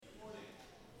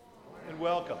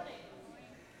welcome.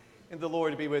 And the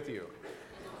Lord be with you.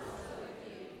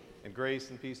 And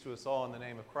grace and peace to us all in the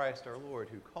name of Christ our Lord,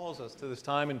 who calls us to this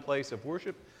time and place of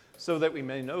worship so that we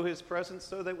may know his presence,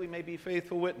 so that we may be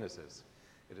faithful witnesses.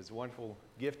 It is a wonderful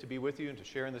gift to be with you and to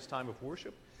share in this time of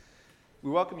worship.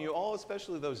 We welcome you all,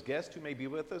 especially those guests who may be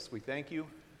with us. We thank you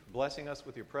for blessing us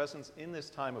with your presence in this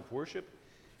time of worship.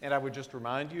 And I would just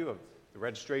remind you of the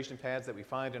registration pads that we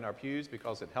find in our pews,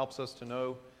 because it helps us to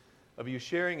know of you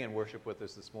sharing in worship with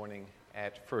us this morning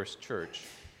at First Church.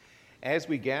 As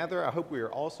we gather, I hope we are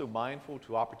also mindful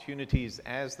to opportunities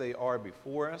as they are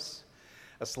before us.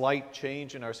 A slight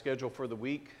change in our schedule for the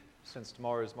week. Since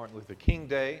tomorrow is Martin Luther King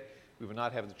Day, we will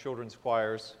not have the children's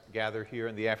choirs gather here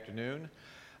in the afternoon.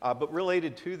 But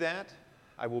related to that,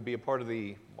 I will be a part of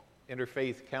the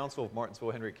Interfaith Council of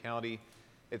Martinsville, Henry County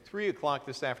at 3 o'clock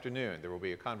this afternoon. There will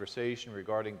be a conversation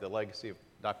regarding the legacy of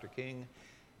Dr. King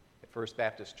at First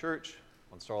Baptist Church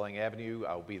on Starling Avenue.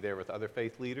 I will be there with other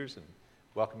faith leaders and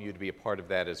welcome you to be a part of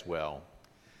that as well.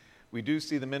 We do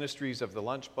see the ministries of the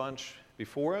Lunch Bunch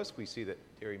before us. We see that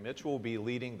Terry Mitchell will be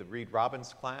leading the Reed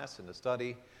Robbins class in the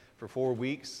study for 4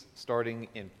 weeks, starting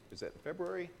in, is that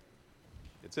February?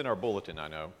 It's in our bulletin, I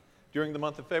know, during the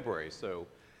month of February. So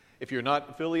if you're not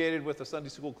affiliated with the Sunday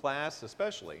school class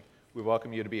especially, we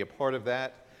welcome you to be a part of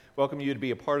that. Welcome you to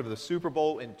be a part of the Super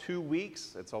Bowl in 2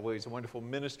 weeks. It's always a wonderful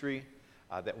ministry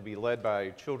that will be led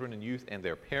by children and youth and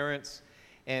their parents.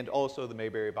 And also the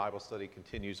Mayberry Bible Study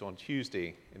continues on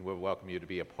Tuesday, and we'll welcome you to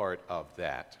be a part of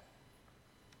that.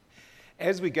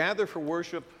 As we gather for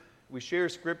worship, we share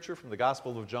scripture from the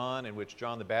Gospel of John, in which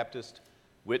John the Baptist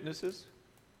witnesses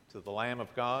to the Lamb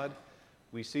of God.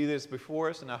 We see this before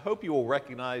us, and I hope you will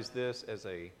recognize this as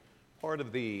a part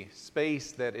of the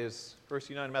space that is First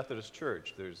United Methodist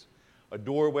Church. There's a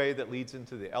doorway that leads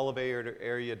into the elevator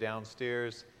area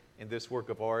downstairs, and this work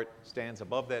of art stands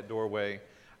above that doorway.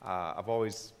 I've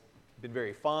always been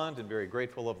very fond and very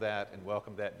grateful of that, and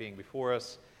welcome that being before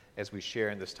us as we share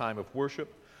in this time of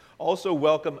worship. Also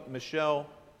welcome Michelle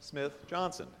Smith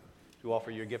Johnson to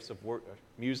offer your gifts of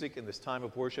music in this time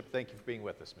of worship. Thank you for being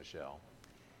with us, Michelle.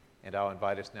 And I'll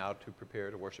invite us now to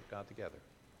prepare to worship God together.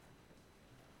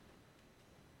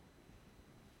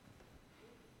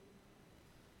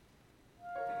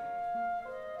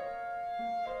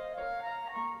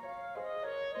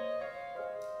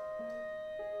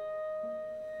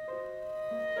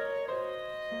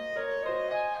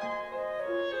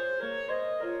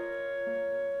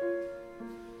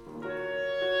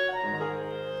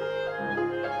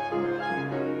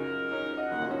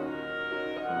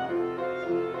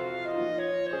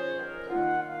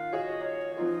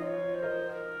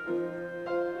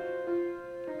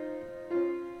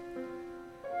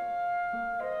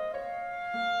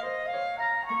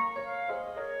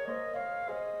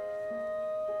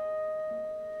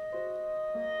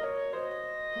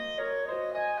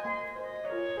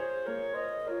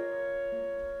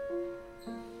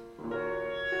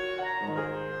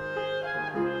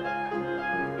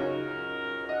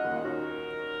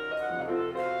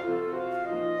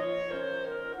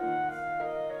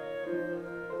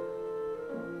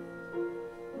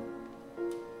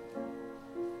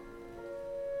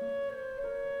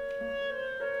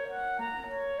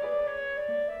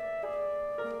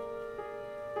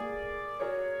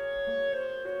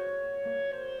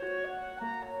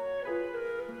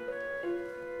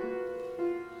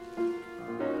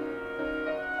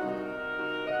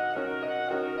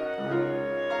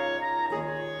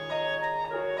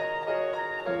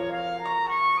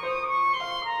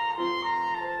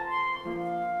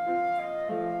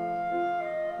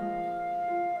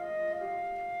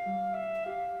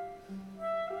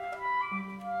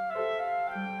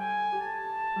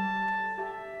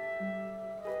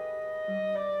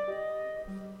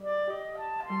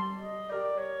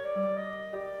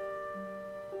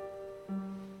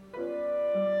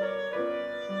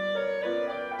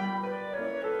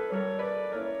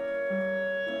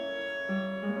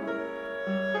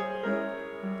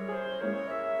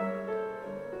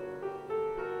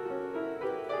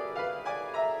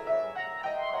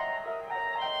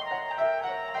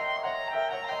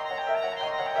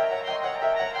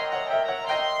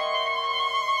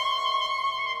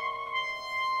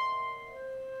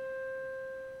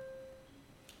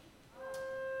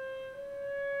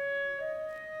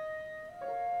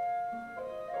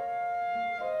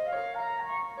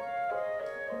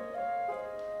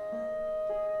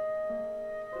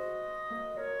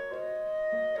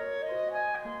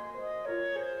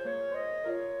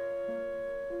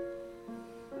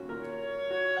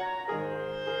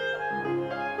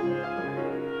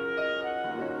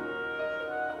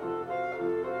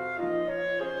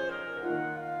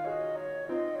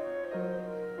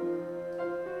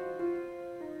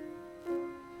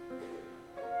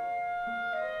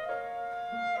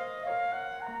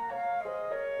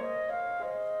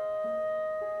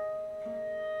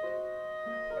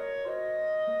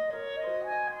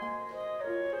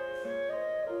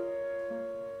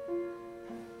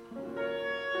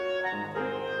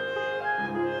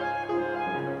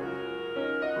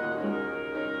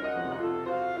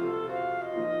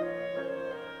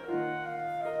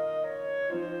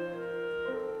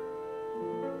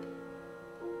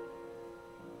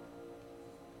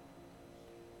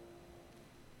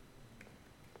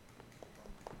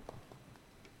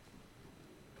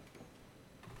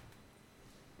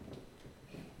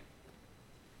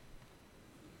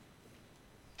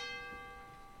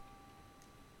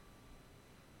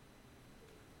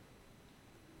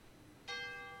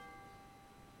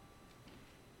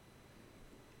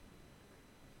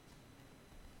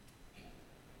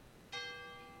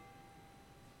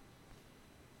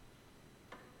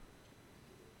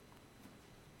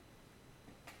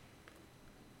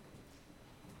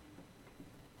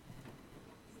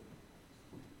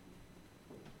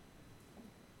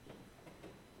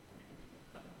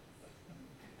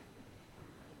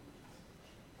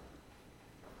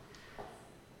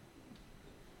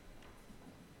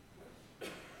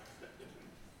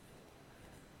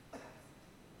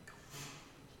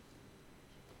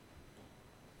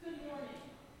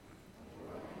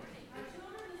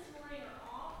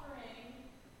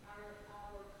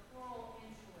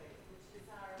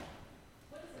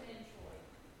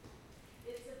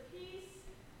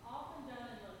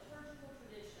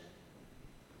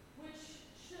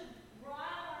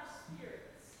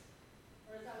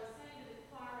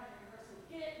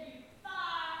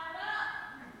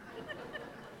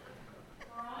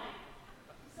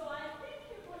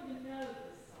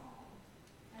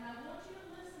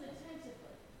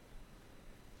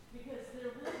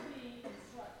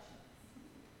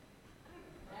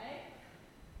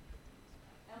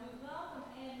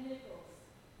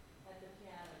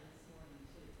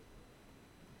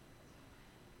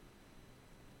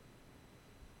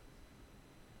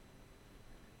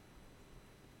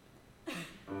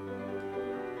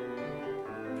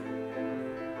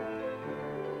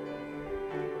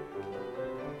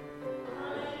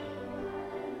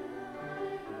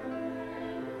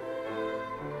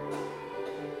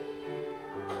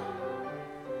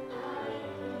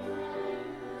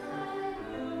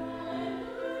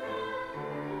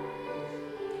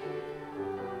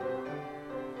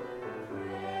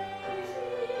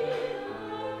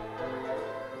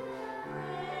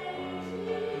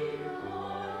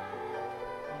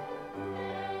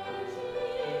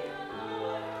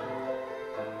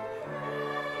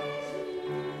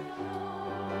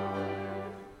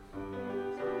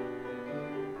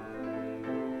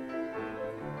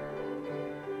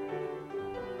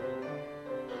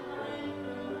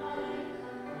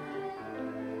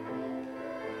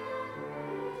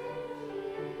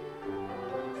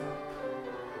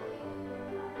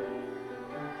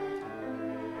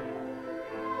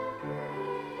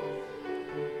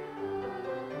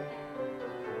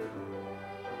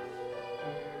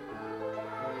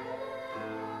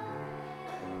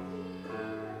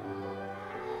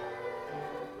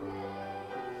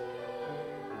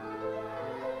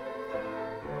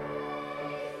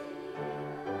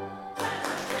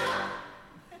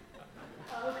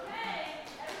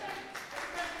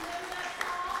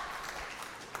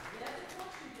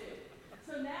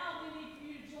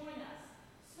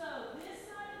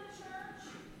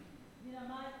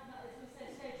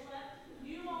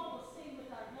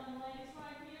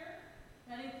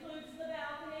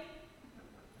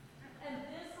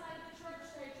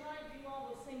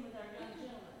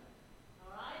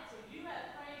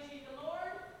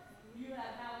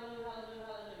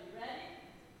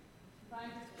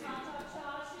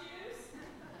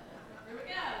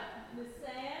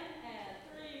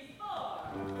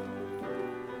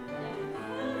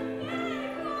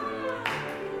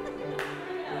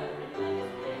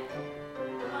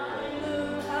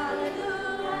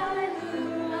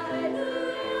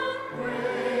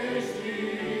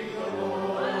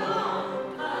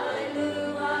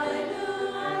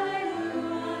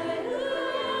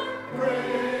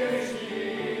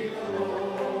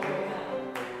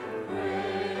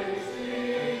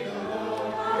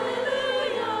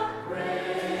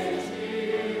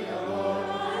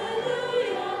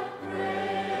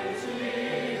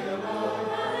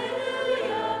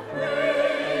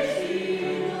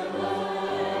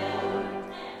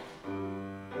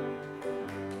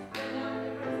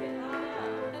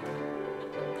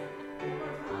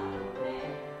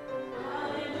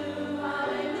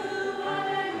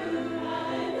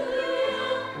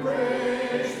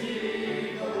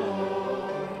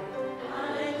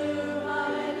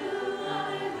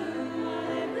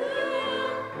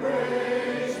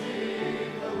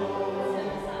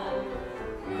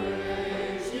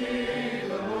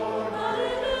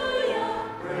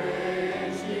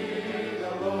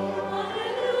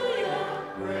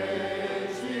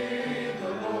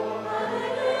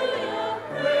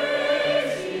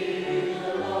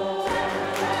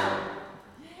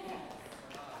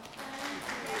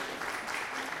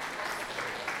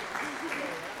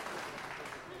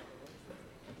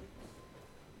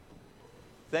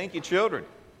 Thank you, children.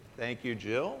 Thank you,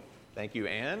 Jill. Thank you,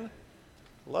 Anne.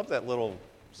 Love that little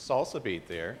salsa beat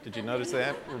there. Did you notice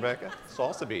that, Rebecca?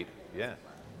 Salsa beat. Yeah,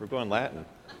 we're going Latin.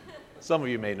 Some of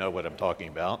you may know what I'm talking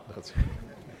about.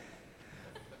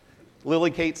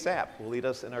 Lily Kate Sapp will lead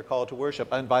us in our call to worship.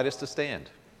 I invite us to stand.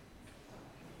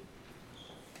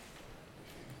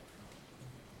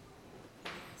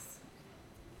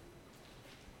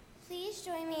 Please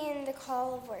join me in the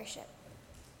call of worship.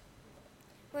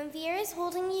 When fear is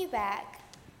holding you back,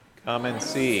 come and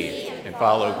see and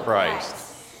follow Christ.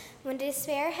 When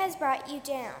despair has brought you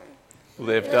down,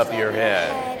 lift up your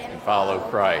head and follow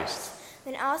Christ.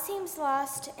 When all seems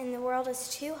lost and the world is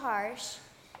too harsh,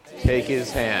 take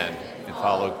his hand and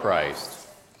follow Christ.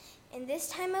 In this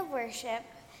time of worship,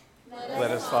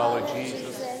 let us follow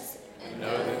Jesus and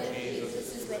know that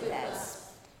Jesus is with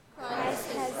us.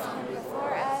 Christ has come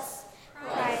before us,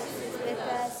 Christ is with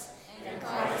us, and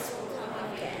Christ will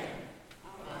come again.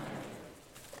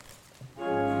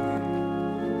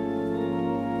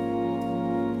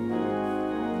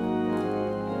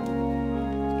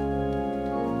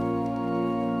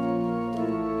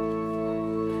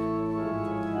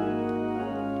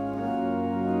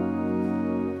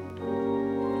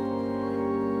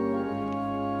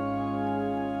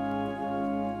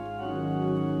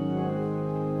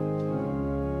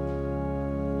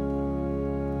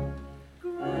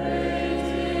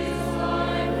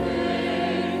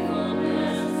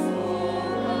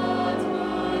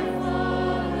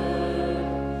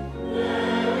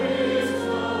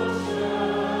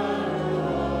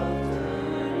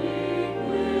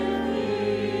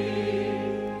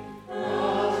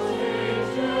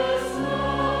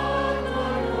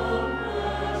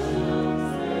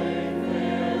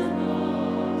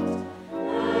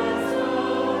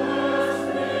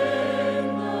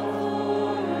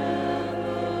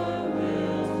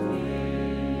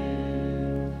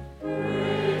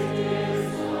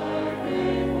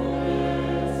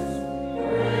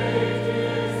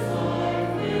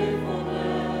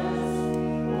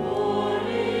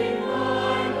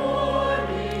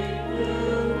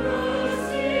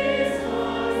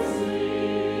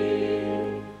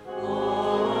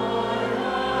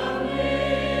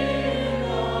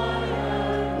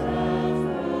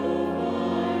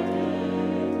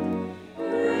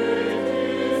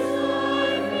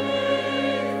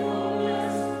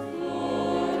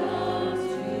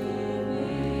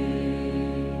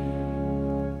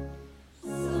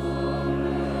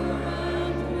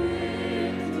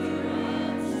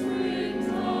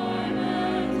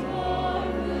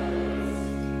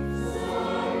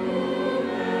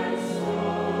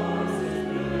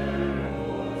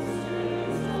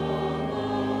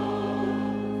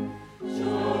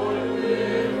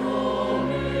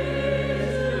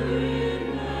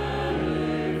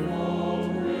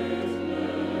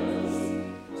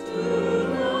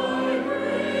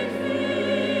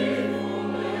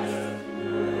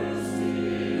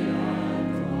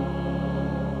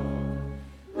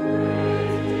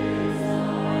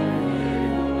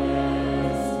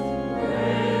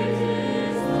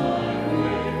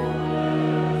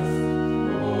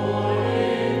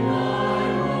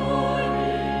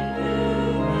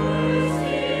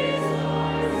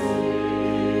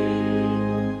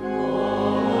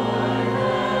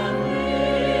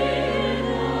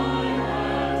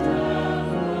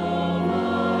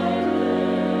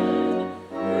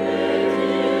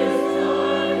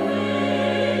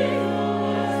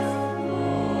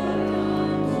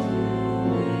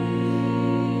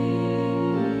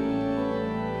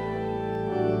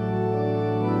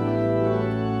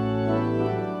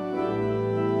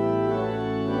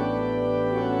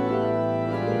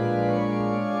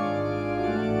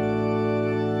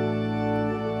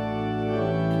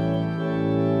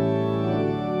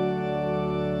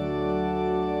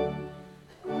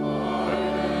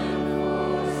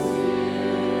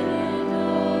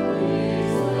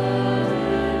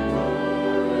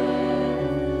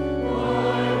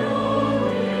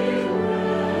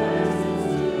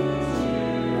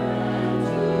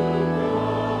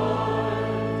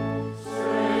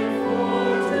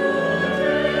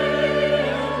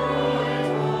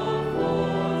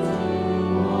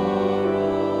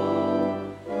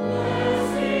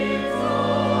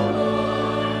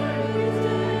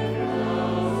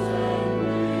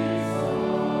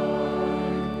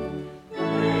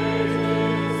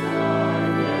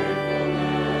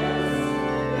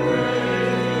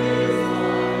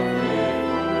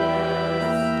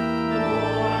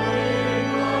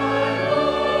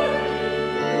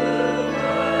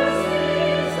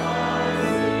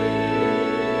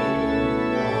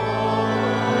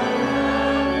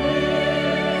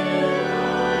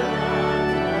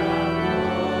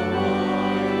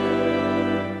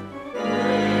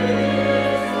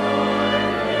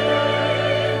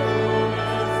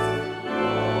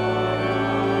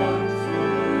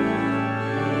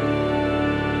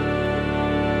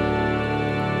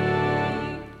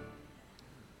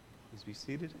 Please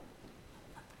be seated.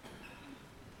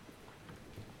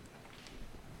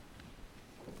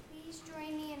 Please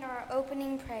join me in our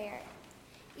opening prayer.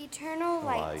 Eternal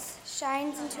light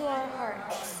shines into our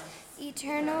hearts.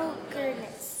 Eternal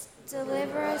goodness,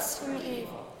 deliver us from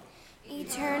evil.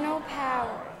 Eternal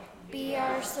power, be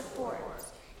our support.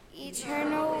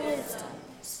 Eternal wisdom,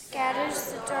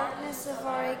 scatters the darkness of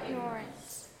our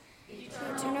ignorance.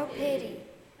 Eternal pity,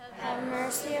 have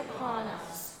mercy upon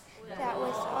us, that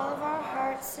with all of our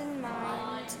hearts and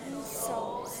minds and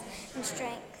souls and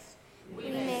strength,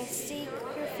 we may seek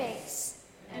your face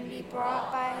and be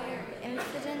brought by your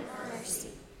infinite mercy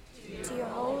to your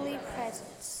holy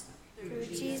presence. Through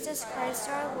Jesus Christ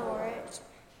our Lord.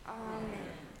 Amen.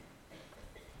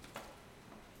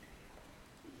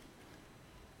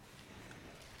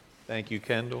 Thank you,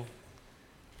 Kendall.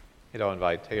 And I'll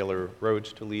invite Taylor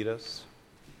Roach to lead us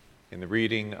in the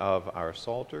reading of our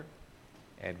Psalter,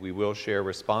 and we will share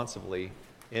responsively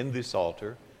in the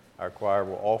Psalter. Our choir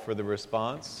will offer the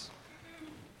response.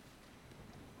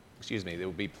 It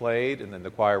will be played, and then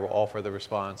the choir will offer the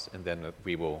response, and then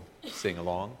we will sing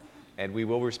along. And we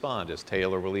will respond as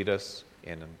Taylor will lead us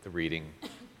in the reading.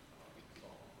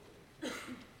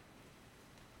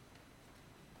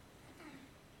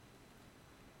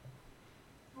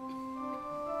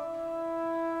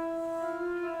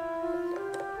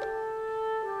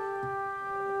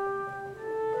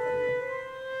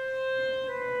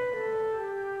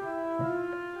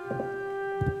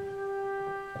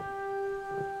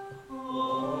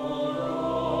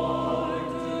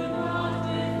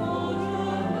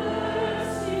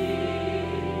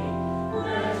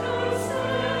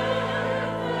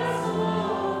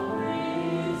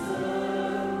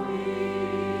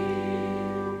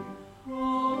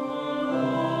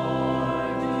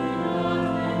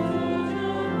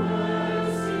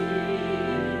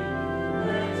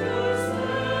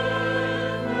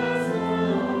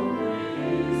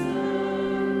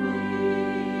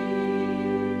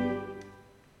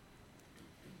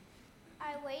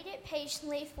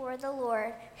 Patiently for the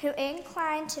Lord, who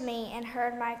inclined to me and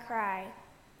heard my cry.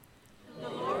 The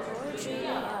Lord drew me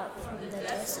up from the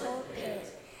dismal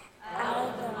pit, out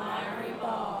of the miry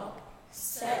bog,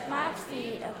 set my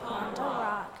feet upon the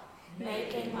rock,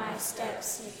 making my steps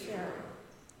secure.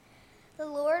 The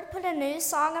Lord put a new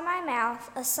song in my mouth,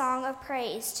 a song of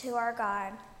praise to our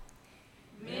God.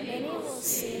 Many will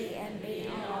see and be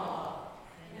in awe,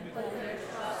 and put their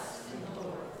trust in the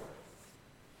Lord.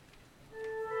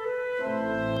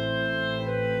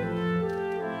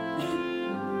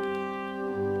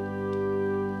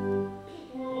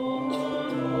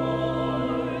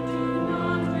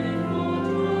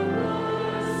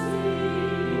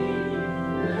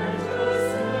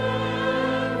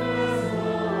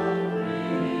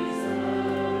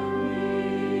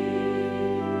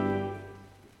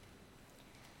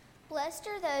 Blessed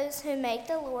are those who make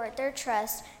the Lord their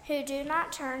trust, who do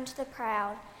not turn to the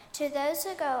proud, to those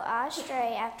who go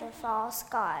astray after false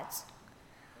gods.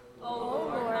 O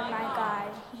Lord my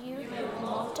God, you who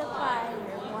multiply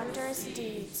your wondrous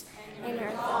deeds, and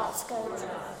your thoughts go beyond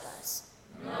us.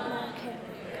 None can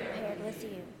be compared with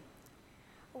you.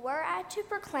 Were I to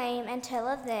proclaim and tell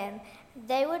of them,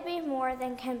 they would be more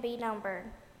than can be numbered.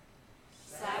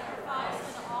 Sacrifice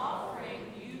and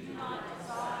offering you do not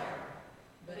desire,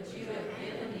 but you have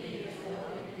given me a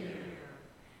golden ear.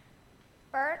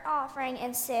 Burnt offering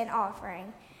and sin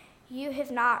offering you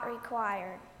have not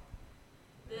required.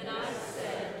 Then I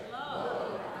said,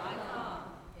 Lo, I come.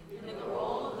 In the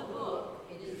roll of the book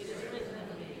it is written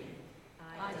of me.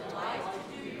 I delight to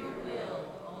do your will,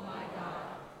 O my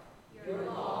God.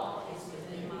 Your law is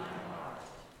within my heart.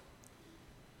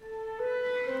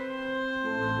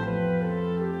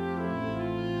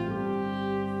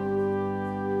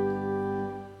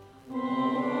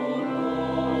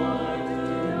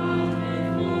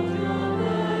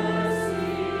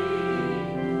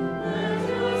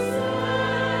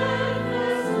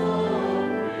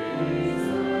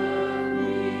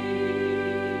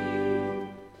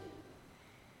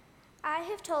 I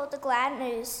have told the glad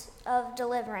news of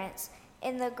deliverance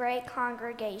in the great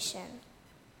congregation.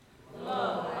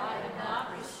 Lo, I have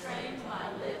not restrained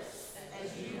my lips,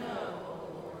 as you know,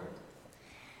 O Lord.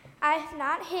 I have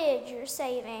not hid your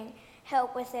saving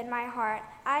help within my heart.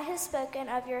 I have spoken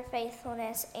of your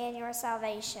faithfulness and your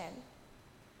salvation.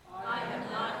 I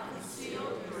have not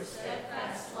concealed your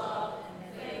steadfast love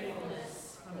and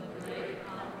faithfulness from the great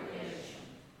congregation.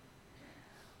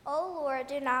 O Lord,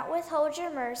 do not withhold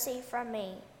your mercy from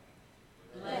me.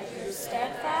 Let your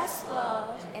steadfast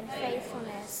love and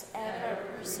faithfulness ever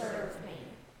preserve me.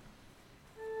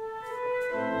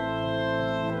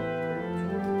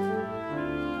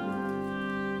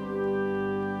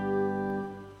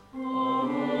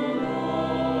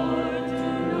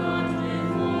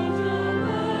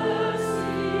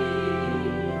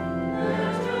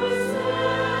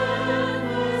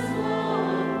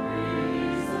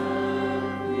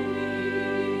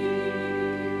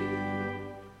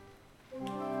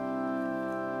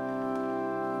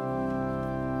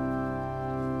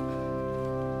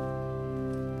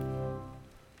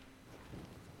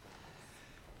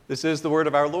 This is the word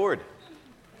of our Lord.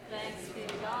 Thanks be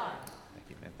to God. Thank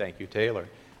you, and thank you, Taylor.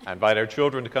 I invite our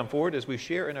children to come forward as we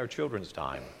share in our children's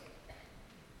time.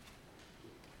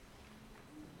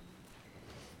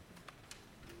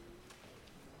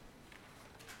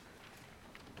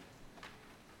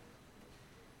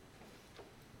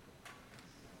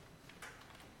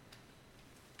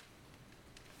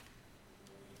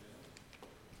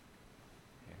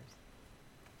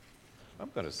 I'm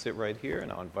going to sit right here,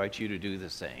 and I'll invite you to do the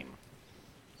same.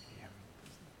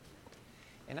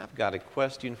 And I've got a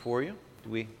question for you.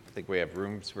 I think we have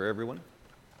rooms for everyone?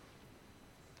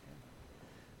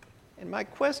 And my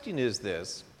question is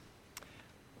this.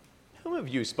 Whom have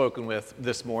you spoken with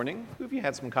this morning? Who have you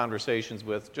had some conversations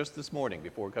with just this morning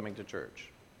before coming to church?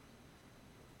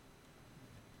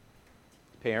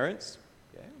 Parents?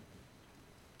 Okay.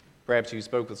 Perhaps you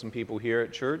spoke with some people here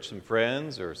at church, some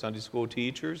friends or Sunday school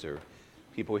teachers or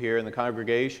people here in the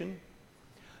congregation.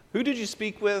 Who did you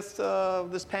speak with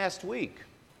this past week?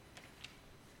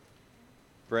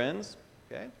 Friends,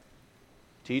 okay.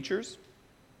 Teachers,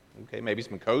 okay, maybe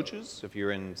some coaches if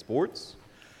you're in sports.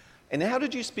 And how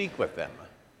did you speak with them?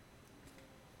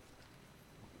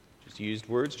 Just used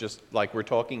words, just like we're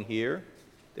talking here.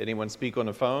 Did anyone speak on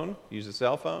a phone, use a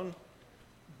cell phone?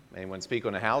 Anyone speak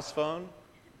on a house phone?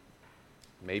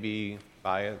 Maybe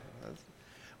by a...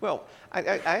 Well,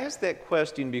 I ask that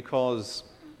question because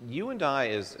you and I,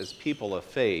 as people of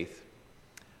faith,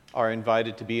 are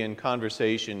invited to be in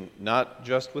conversation not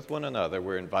just with one another.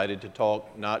 We're invited to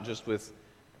talk not just with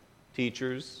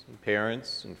teachers and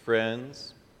parents and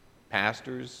friends,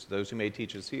 pastors, those who may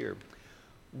teach us here.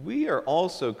 We are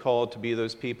also called to be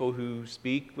those people who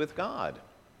speak with God,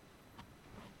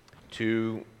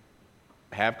 to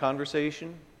have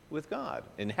conversation with God.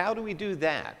 And how do we do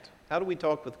that? How do we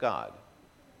talk with God?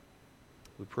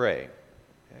 We pray.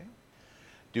 Okay?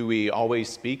 Do we always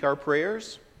speak our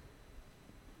prayers?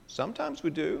 Sometimes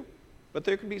we do, but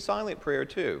there can be silent prayer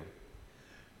too.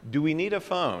 Do we need a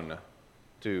phone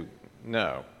to?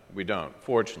 No, we don't,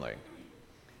 fortunately.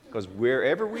 Because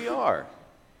wherever we are,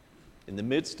 in the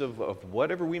midst of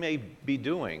whatever we may be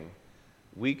doing,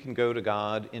 we can go to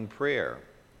God in prayer.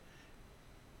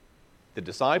 The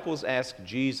disciples asked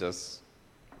Jesus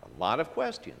a lot of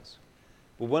questions.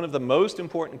 But one of the most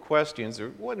important questions, or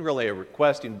it wasn't really a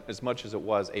question as much as it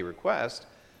was a request,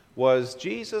 was,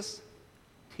 Jesus,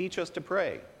 teach us to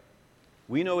pray.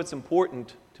 We know it's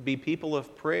important to be people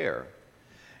of prayer.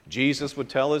 Jesus would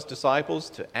tell his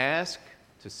disciples to ask,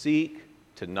 to seek,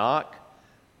 to knock,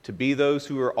 to be those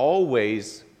who are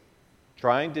always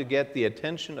trying to get the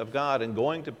attention of God and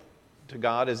going to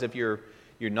God as if you're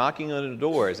knocking on a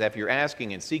door, as if you're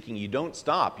asking and seeking. You don't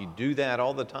stop. You do that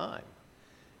all the time.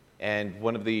 And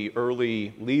one of the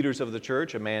early leaders of the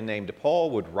church, a man named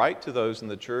Paul, would write to those in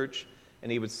the church,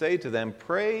 and he would say to them,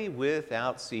 pray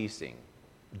without ceasing.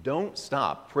 Don't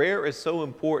stop. Prayer is so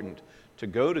important, to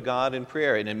go to God in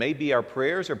prayer. And it may be our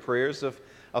prayers are prayers of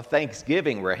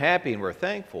thanksgiving. We're happy and we're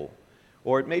thankful.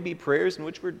 Or it may be prayers in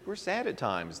which we're sad at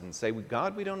times and say,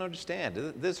 God, we don't understand.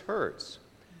 This hurts.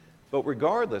 But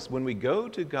regardless, when we go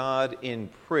to God in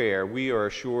prayer, we are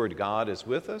assured God is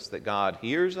with us, that God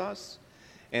hears us,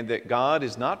 and that God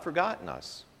has not forgotten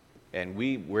us. And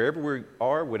wherever we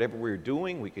are, whatever we're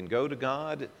doing, we can go to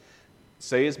God,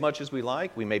 say as much as we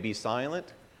like. We may be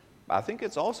silent. I think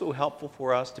it's also helpful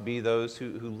for us to be those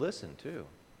who listen too,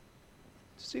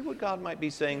 to see what God might be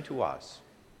saying to us.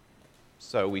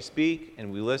 So we speak and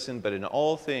we listen, but in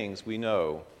all things we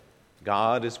know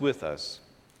God is with us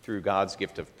through God's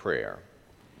gift of prayer.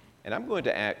 And I'm going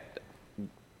to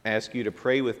ask you to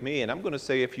pray with me, and I'm going to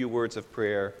say a few words of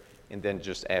prayer and then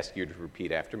just ask you to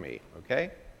repeat after me,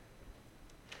 okay?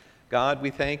 God, we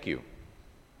thank you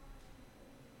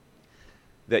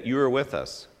that you are with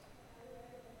us,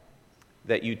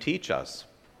 that you teach us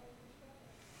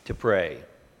to pray.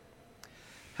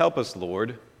 Help us,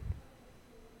 Lord,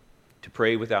 to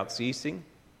pray without ceasing.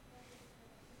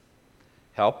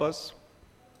 Help us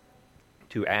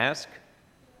to ask,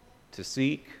 to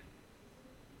seek,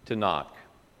 to knock.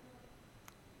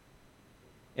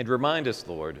 And remind us,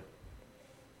 Lord,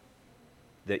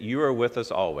 that you are with us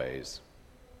always.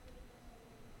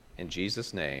 In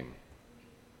Jesus' name,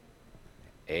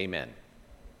 amen.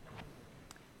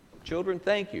 Children,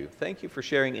 thank you. Thank you for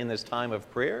sharing in this time of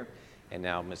prayer. And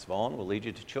now Ms. Vaughn will lead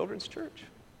you to Children's Church.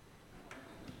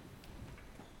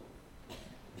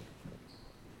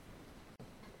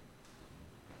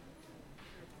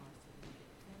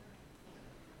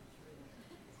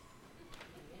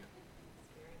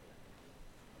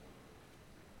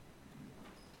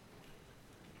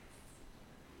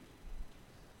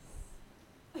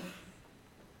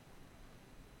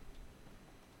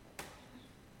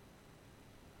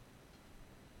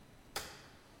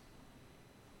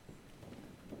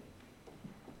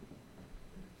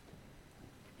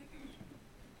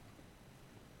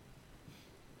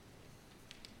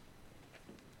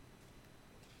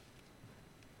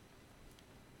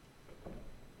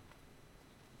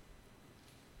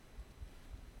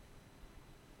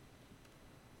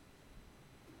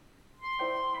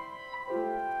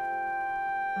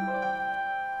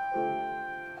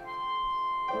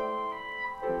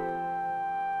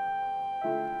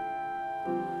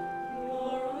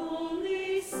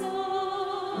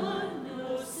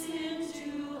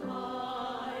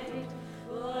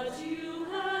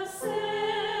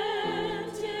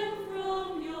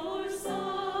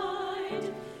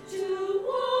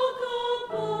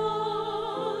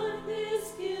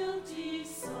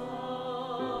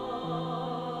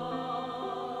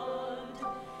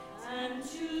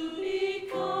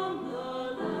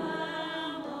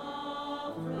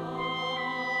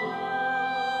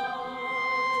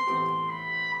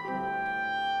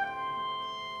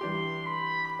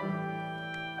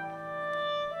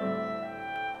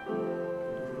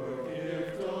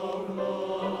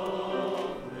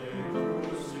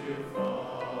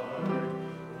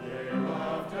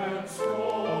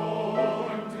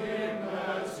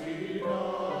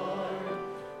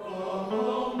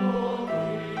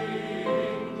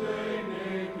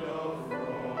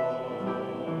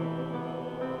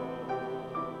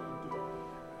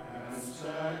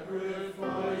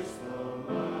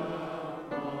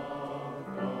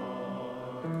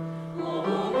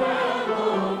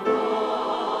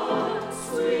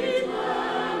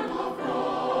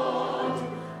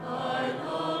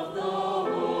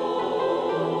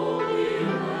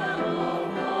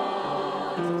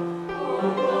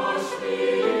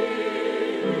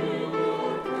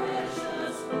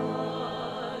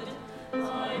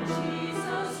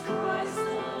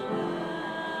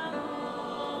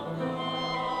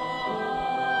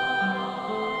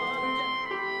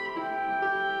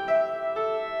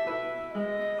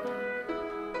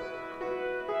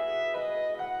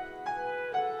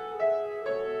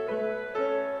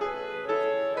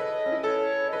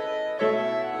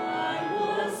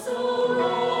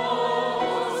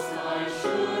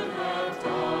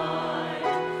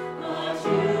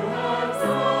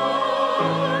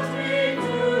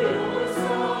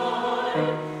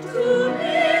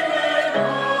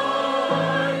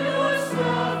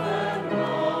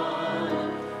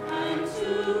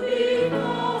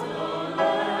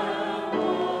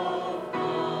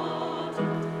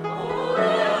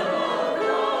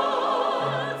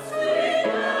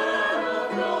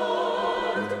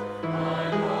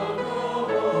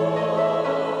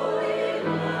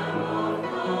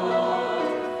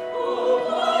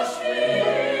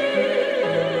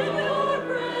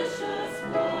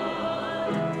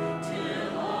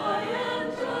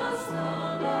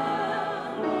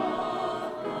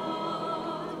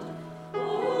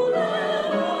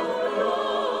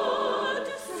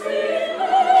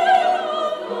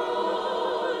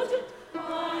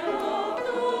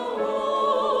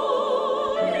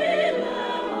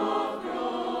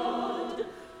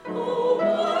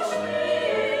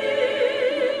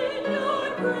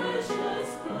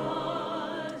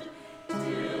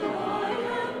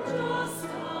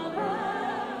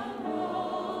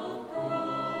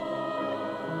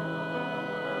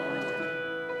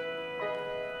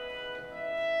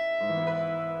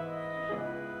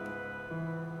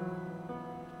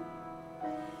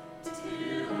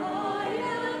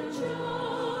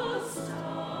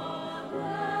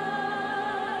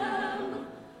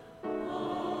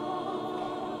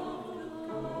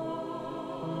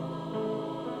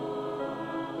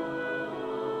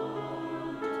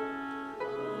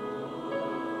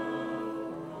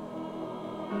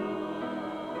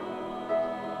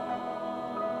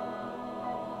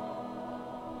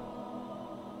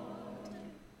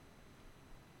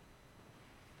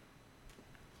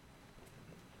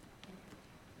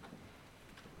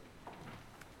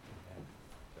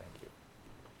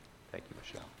 Thank you,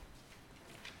 Michelle.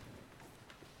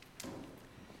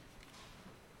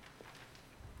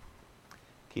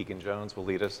 Keegan Jones will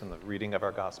lead us in the reading of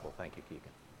our gospel. Thank you,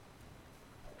 Keegan.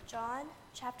 John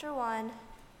chapter 1,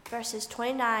 verses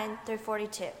 29 through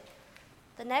 42.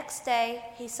 The next day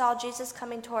he saw Jesus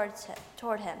coming toward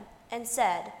him and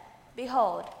said,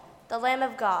 "Behold, the Lamb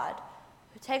of God,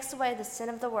 who takes away the sin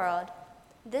of the world.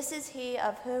 This is he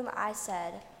of whom I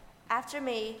said, after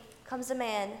me comes a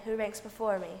man who ranks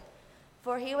before me.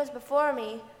 For he was before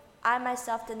me, I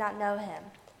myself did not know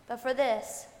him. But for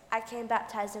this I came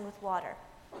baptizing with water,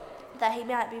 that he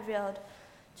might be revealed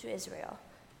to Israel."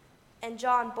 And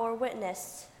John bore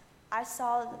witness, "I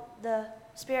saw the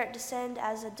Spirit descend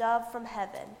as a dove from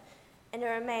heaven, and it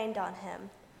remained on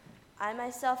him. I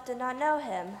myself did not know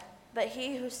him, but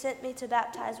he who sent me to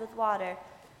baptize with water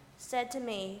said to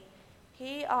me,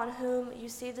 'He on whom you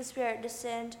see the Spirit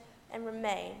descend and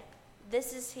remain,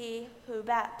 this is he who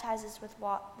baptizes with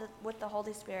the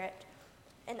Holy Spirit.'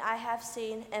 And I have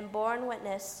seen and borne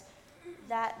witness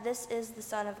that this is the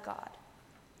Son of God."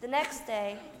 The next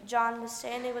day, John was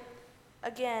standing with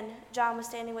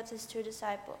his two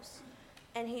disciples.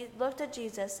 And he looked at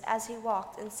Jesus as he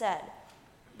walked and said,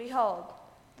 "Behold,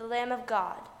 the Lamb of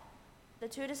God." The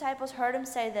two disciples heard him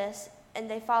say this,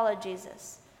 and they followed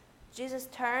Jesus. Jesus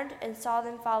turned and saw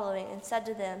them following and said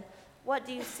to them, "What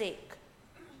do you seek?"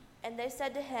 And they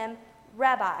said to him,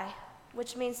 "Rabbi,"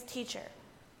 which means teacher.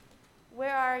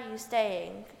 "Where are you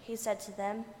staying?" he said to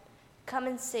them. "Come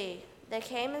and see." They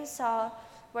came and saw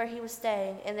where he was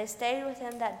staying, and they stayed with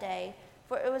him that day,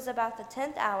 for it was about the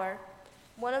 10th hour.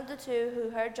 One of the two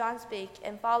who heard John speak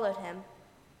and followed him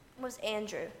was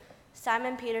Andrew,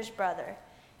 Simon Peter's brother.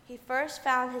 He first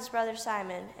found his brother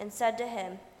Simon and said to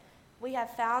him, "We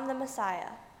have found the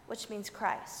Messiah," which means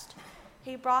Christ.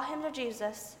 He brought him to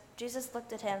Jesus. Jesus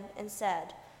looked at him and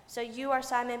said, "So you are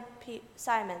Simon,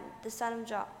 the son of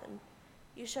John.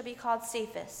 You shall be called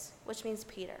Cephas," which means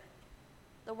Peter.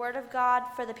 The word of God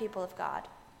for the people of God.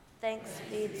 Thanks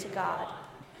be to God.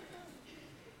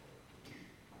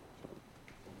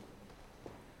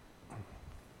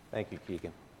 Thank you,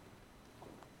 Keegan.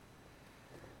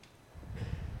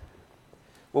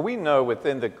 Well, we know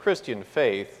within the Christian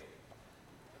faith,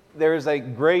 there is a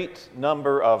great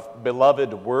number of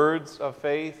beloved words of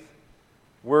faith,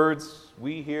 words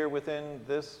we hear within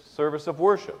this service of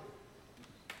worship.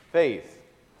 Faith,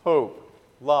 hope,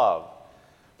 love,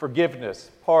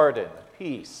 forgiveness, pardon,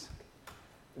 peace.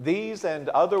 These and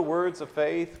other words of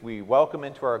faith we welcome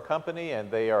into our company,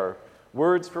 and they are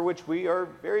words for which we are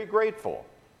very grateful.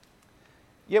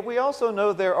 Yet we also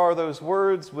know there are those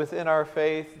words within our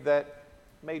faith that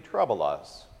may trouble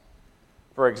us.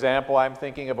 For example, I'm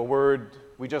thinking of a word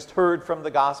we just heard from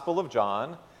the Gospel of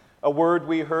John, a word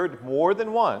we heard more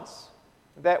than once.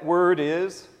 That word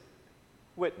is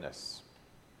witness.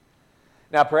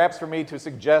 Now, perhaps for me to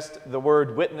suggest the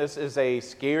word witness is a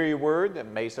scary word that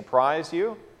may surprise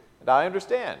you, and I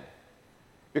understand.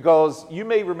 because you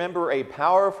may remember a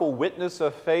powerful witness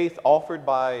of faith offered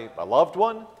by a loved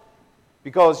one,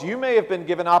 because you may have been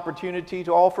given opportunity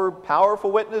to offer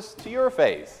powerful witness to your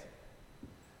faith.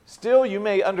 Still, you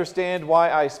may understand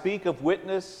why I speak of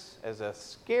witness as a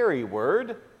scary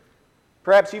word.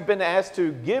 Perhaps you've been asked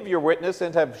to give your witness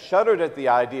and have shuddered at the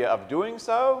idea of doing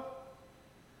so.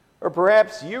 Or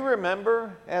perhaps you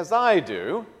remember, as I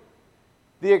do,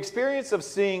 the experience of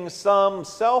seeing some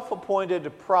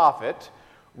self-appointed prophet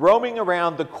roaming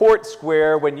around the court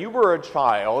square when you were a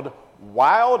child,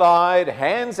 wild-eyed,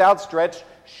 hands outstretched,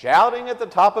 shouting at the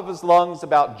top of his lungs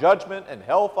about judgment and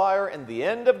hellfire and the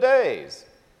end of days.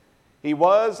 He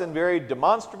was, in very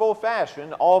demonstrable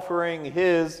fashion, offering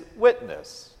his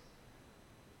witness.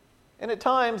 And at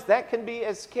times, that can be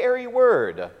a scary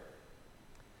word.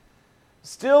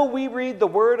 Still, we read the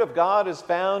Word of God as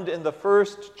found in the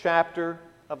first chapter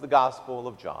of the Gospel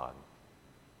of John.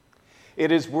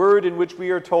 It is word in which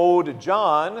we are told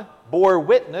John bore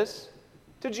witness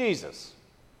to Jesus.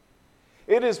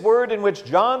 It is word in which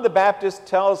John the Baptist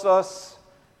tells us,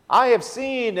 I have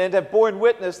seen and have borne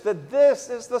witness that this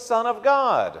is the Son of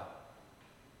God.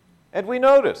 And we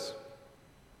notice,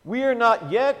 we are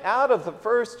not yet out of the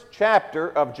first chapter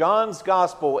of John's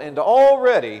Gospel, and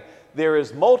already there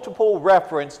is multiple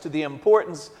reference to the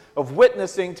importance of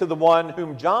witnessing to the one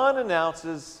whom John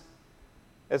announces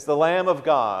as the Lamb of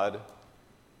God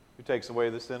who takes away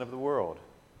the sin of the world.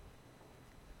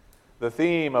 The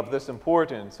theme of this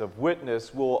importance of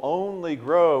witness will only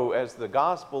grow as the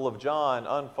Gospel of John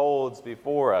unfolds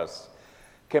before us.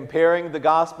 Comparing the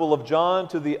Gospel of John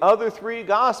to the other three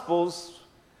Gospels,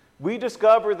 we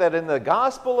discover that in the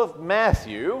Gospel of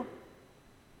Matthew,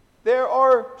 there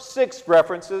are 6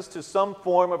 references to some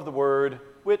form of the word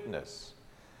witness.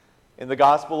 In the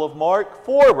Gospel of Mark,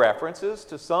 4 references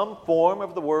to some form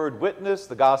of the word witness.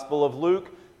 The Gospel of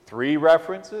Luke, 3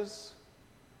 references.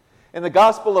 In the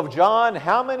Gospel of John,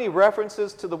 how many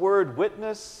references to the word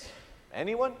witness?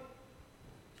 Anyone?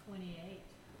 28.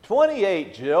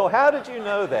 28, Jill. How did you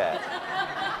know that?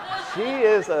 She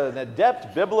is an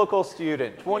adept biblical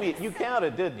student. 20. You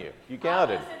counted, didn't you? You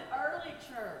counted. I was in early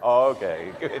church. Oh,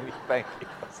 okay. Good. Thank you.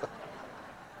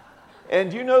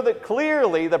 And you know that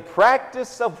clearly the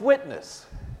practice of witness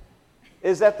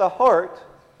is at the heart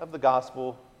of the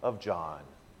Gospel of John.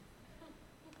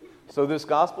 So this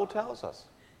Gospel tells us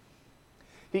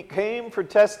he came for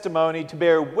testimony to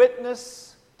bear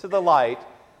witness to the light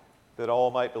that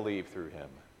all might believe through him.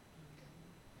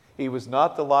 He was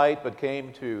not the light, but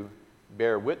came to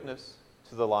bear witness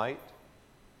to the light.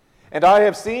 And I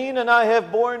have seen and I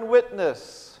have borne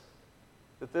witness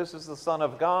that this is the Son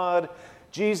of God.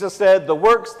 Jesus said, the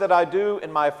works that I do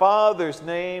in my Father's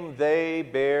name, they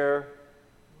bear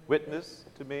witness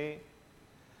to me.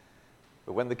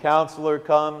 But when the Counselor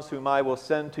comes, whom I will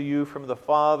send to you from the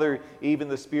Father, even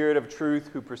the Spirit of truth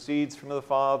who proceeds from the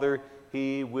Father,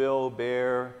 he will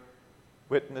bear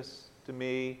witness to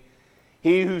me.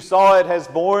 He who saw it has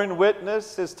borne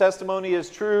witness. His testimony is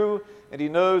true, and he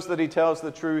knows that he tells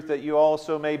the truth, that you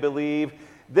also may believe.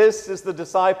 This is the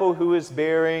disciple who is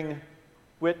bearing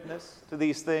witness to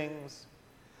these things,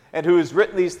 and who has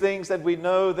written these things, that we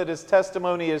know that his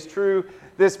testimony is true.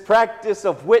 This practice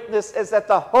of witness is at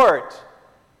the heart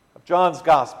of John's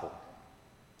Gospel.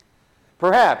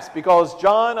 Perhaps because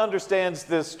John understands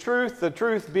this truth, the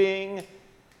truth being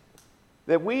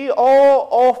that we all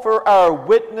offer our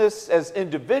witness as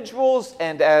individuals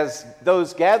and as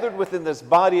those gathered within this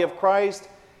body of Christ.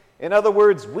 In other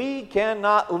words, we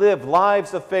cannot live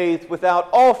lives of faith without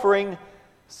offering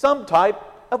some type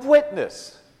of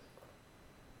witness.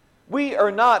 We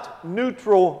are not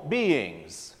neutral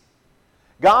beings.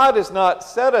 God has not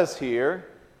set us here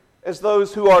as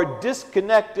those who are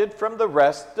disconnected from the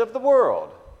rest of the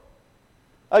world.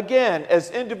 Again,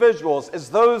 as individuals, as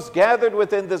those gathered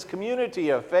within this community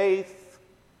of faith,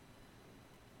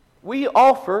 we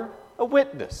offer a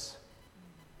witness.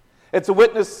 It's a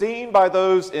witness seen by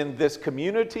those in this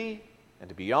community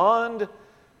and beyond.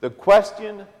 The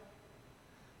question,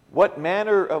 what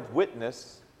manner of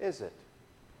witness is it?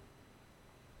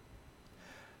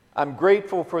 I'm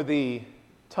grateful for the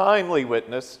timely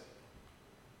witness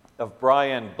of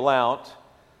Brian Blount.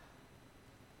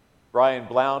 Brian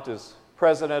Blount is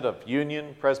president of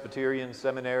Union Presbyterian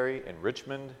Seminary in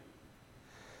Richmond.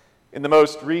 In the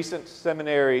most recent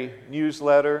seminary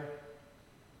newsletter,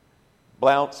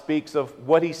 Blount speaks of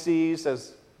what he sees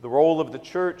as the role of the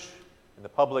church in the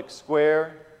public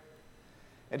square.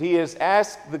 And he has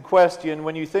asked the question,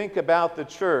 when you think about the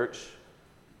church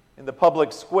in the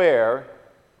public square,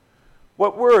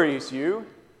 what worries you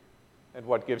and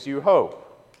what gives you hope?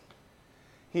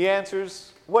 He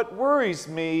answers, "What worries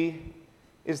me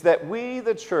is that we,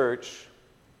 the church,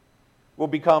 will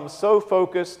become so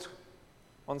focused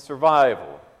on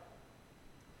survival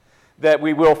that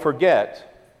we will forget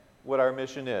what our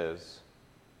mission is.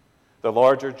 The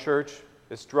larger church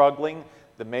is struggling.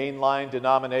 The mainline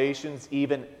denominations,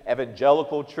 even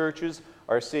evangelical churches,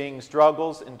 are seeing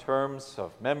struggles in terms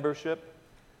of membership.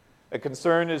 A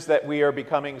concern is that we are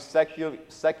becoming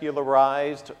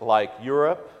secularized like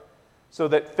Europe, so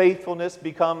that faithfulness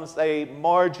becomes a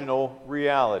marginal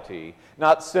reality,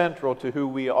 not central to who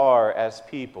we are as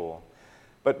people.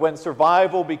 But when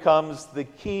survival becomes the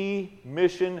key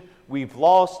mission, we've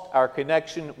lost our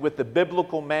connection with the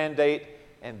biblical mandate,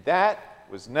 and that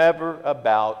was never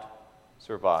about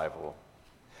survival.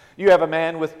 You have a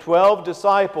man with 12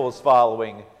 disciples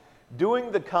following,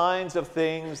 doing the kinds of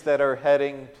things that are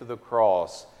heading to the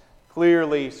cross.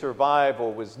 Clearly,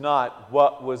 survival was not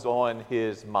what was on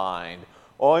his mind.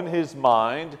 On his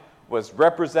mind was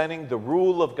representing the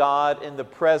rule of God in the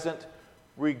present,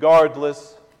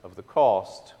 regardless of the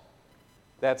cost.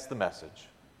 That's the message.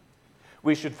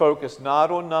 We should focus not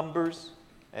on numbers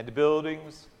and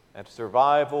buildings and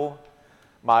survival.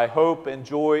 My hope and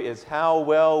joy is how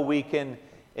well we can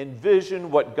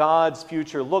envision what God's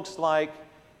future looks like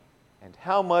and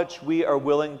how much we are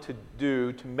willing to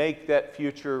do to make that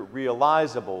future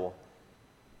realizable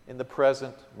in the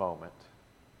present moment.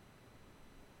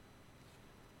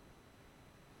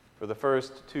 For the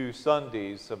first 2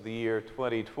 Sundays of the year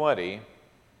 2020,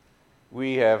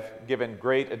 we have given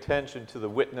great attention to the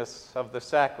witness of the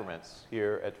sacraments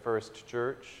here at First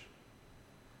Church.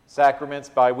 Sacraments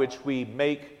by which we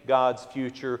make God's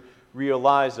future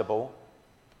realizable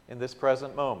in this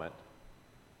present moment.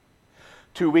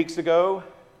 2 weeks ago,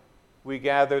 we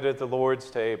gathered at the Lord's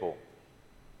table.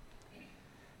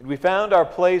 And we found our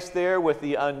place there with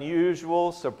the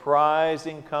unusual,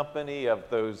 surprising company of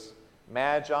those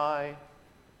magi,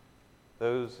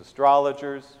 those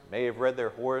astrologers, may have read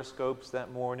their horoscopes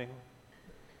that morning,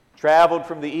 traveled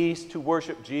from the east to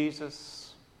worship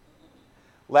Jesus.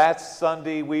 Last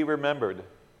Sunday, we remembered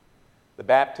the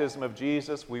baptism of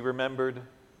Jesus. We remembered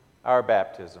our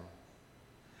baptism.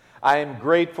 I am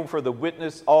grateful for the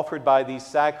witness offered by these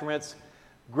sacraments,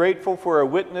 grateful for a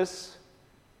witness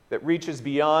that reaches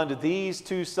beyond these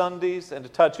 2 Sundays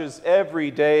and touches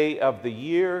every day of the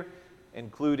year,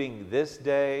 including this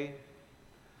day.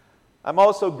 I'm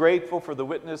also grateful for the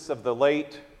witness of the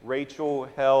late Rachel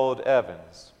Held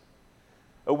Evans,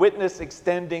 a witness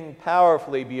extending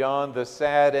powerfully beyond the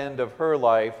sad end of her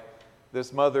life,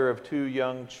 this mother of 2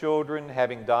 young children,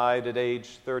 having died at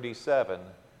age 37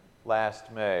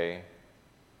 last May.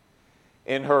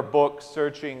 In her book,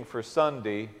 Searching for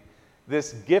Sunday,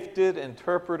 this gifted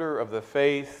interpreter of the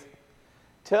faith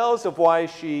tells of why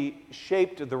she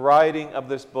shaped the writing of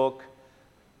this book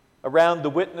around the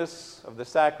witness of the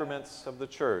sacraments of the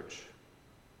church.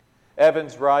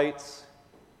 Evans writes,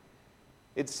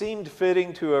 "It seemed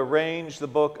fitting to arrange the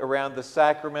book around the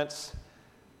sacraments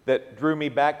that drew me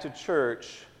back to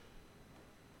church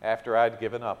after I'd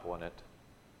given up on it.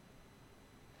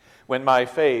 When my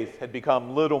faith had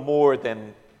become little more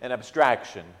than an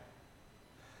abstraction,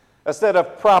 a set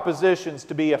of propositions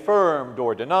to be affirmed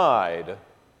or denied.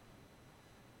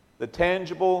 The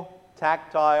tangible,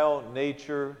 tactile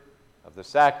nature of the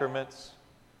sacraments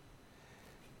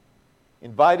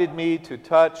invited me to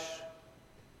touch,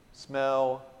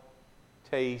 smell,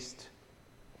 taste,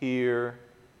 hear,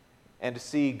 and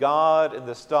see God in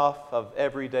the stuff of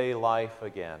everyday life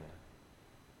again.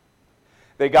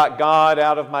 They got God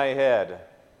out of my head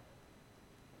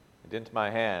and into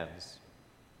my hands.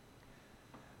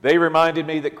 They reminded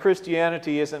me that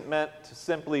Christianity isn't meant to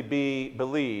simply be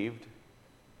believed.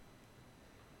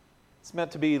 It's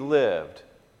meant to be lived,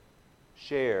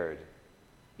 shared,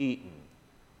 eaten,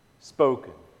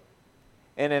 spoken,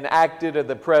 and enacted in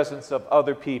the presence of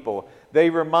other people. They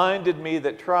reminded me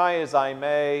that try as I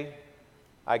may,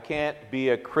 I can't be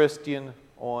a Christian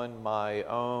on my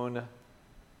own.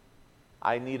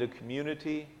 I need a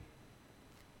community.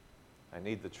 I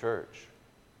need the church.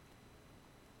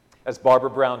 As Barbara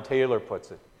Brown Taylor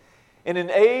puts it, in an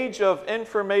age of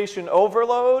information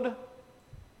overload,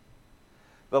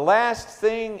 the last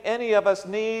thing any of us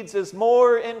needs is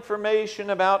more information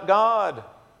about God.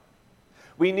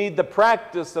 We need the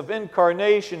practice of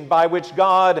incarnation by which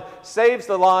God saves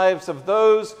the lives of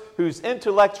those whose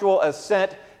intellectual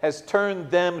assent has turned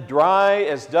them dry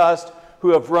as dust, who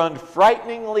have run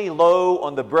frighteningly low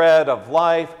on the bread of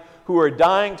life, who are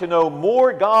dying to know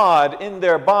more God in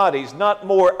their bodies, not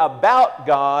more about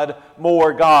God,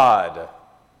 more God.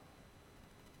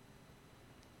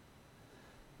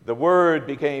 The Word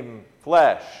became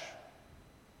flesh,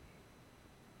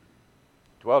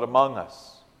 dwelt among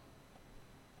us,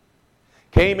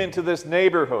 came into this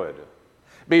neighborhood.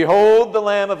 Behold the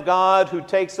Lamb of God who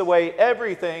takes away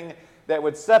everything that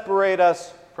would separate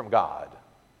us from God.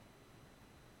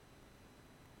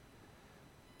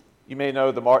 You may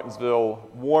know the Martinsville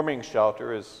Warming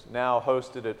Shelter is now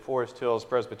hosted at Forest Hills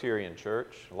Presbyterian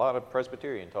Church. A lot of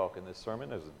Presbyterian talk in this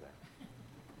sermon, isn't there?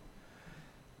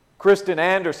 Kristen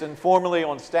Anderson, formerly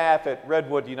on staff at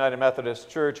Redwood United Methodist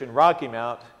Church in Rocky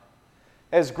Mount,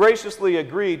 has graciously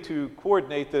agreed to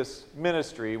coordinate this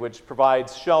ministry, which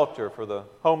provides shelter for the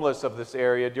homeless of this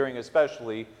area during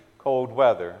especially cold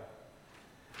weather.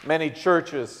 Many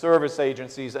churches, service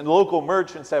agencies, and local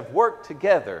merchants have worked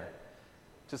together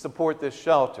to support this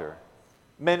shelter.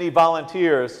 Many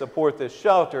volunteers support this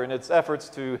shelter in its efforts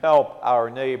to help our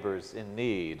neighbors in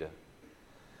need.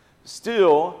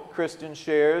 Still, Kristen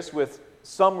shares with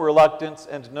some reluctance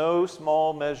and no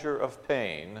small measure of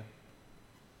pain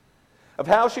of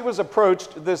how she was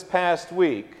approached this past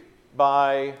week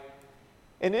by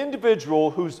an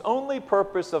individual whose only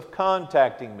purpose of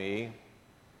contacting me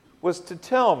was to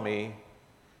tell me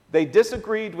they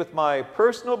disagreed with my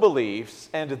personal beliefs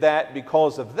and that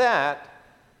because of that,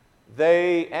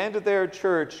 they and their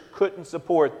church couldn't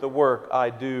support the work I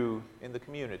do in the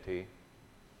community.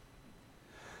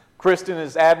 Kristen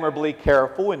is admirably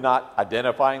careful in not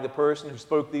identifying the person who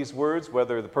spoke these words,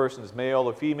 whether the person is male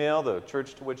or female, the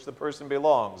church to which the person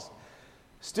belongs.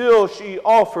 Still, she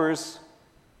offers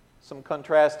some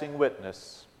contrasting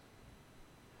witness.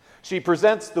 She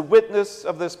presents the witness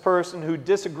of this person who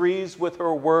disagrees with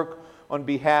her work on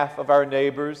behalf of our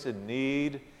neighbors in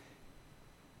need.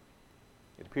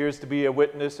 It appears to be a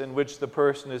witness in which the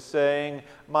person is saying,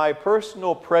 my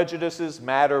personal prejudices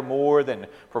matter more than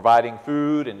providing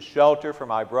food and shelter for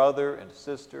my brother and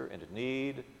sister in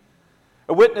need.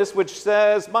 A witness which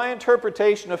says, my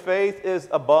interpretation of faith is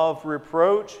above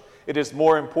reproach. It is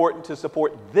more important to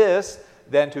support this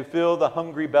than to fill the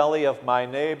hungry belly of my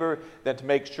neighbor, than to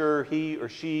make sure he or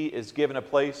she is given a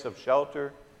place of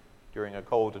shelter during a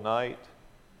cold night.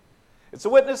 It's a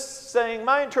witness saying,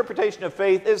 my interpretation of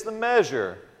faith is the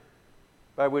measure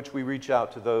by which we reach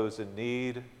out to those in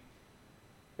need.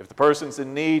 If the persons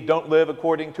in need don't live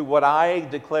according to what I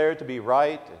declare to be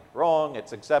right and wrong,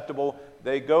 it's acceptable,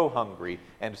 they go hungry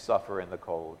and suffer in the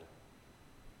cold.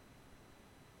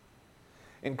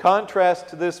 In contrast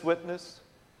to this witness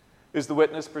is the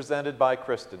witness presented by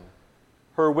Kristen.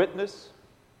 Her witness,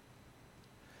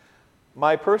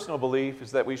 my personal belief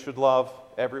is that we should love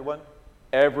everyone,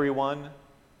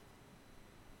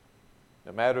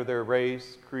 no matter their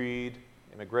race, creed,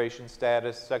 immigration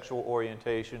status, sexual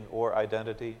orientation, or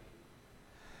identity.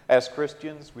 As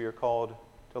Christians, we are called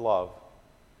to love,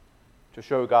 to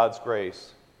show God's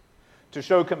grace, to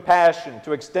show compassion,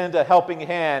 to extend a helping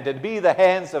hand, and be the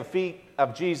hands and feet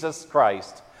of Jesus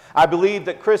Christ. I believe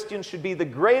that Christians should be the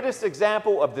greatest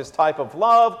example of this type of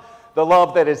love, the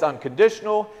love that is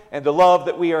unconditional, and the love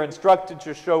that we are instructed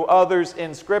to show others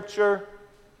in Scripture.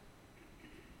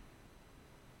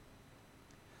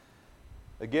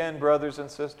 Again, brothers and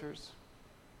sisters,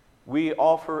 we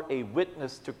offer a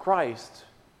witness to Christ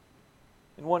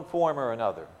in one form or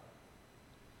another.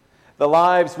 The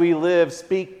lives we live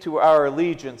speak to our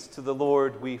allegiance to the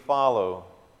Lord we follow.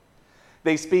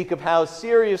 They speak of how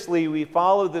seriously we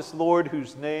follow this Lord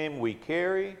whose name we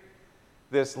carry.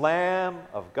 This Lamb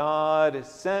of God is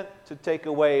sent to take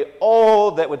away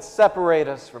all that would separate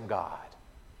us from God.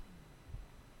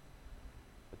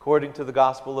 According to the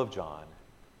Gospel of John,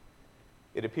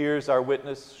 it appears our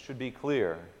witness should be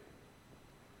clear.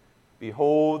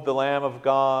 Behold the Lamb of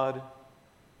God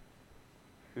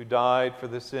who died for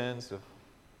the sins of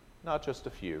not just a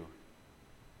few,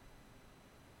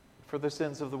 but for the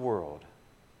sins of the world.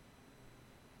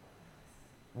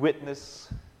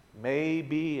 Witness may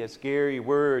be a scary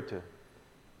word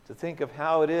to think of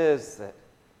how it is that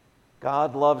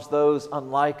God loves those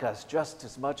unlike us just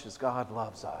as much as God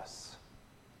loves us.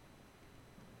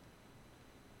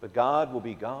 But God will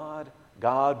be God.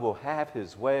 God will have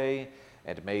His way.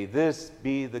 And may this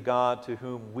be the God to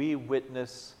whom we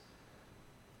witness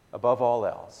above all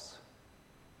else.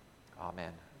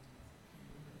 Amen.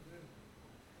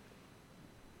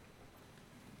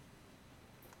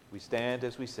 We stand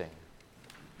as we sing.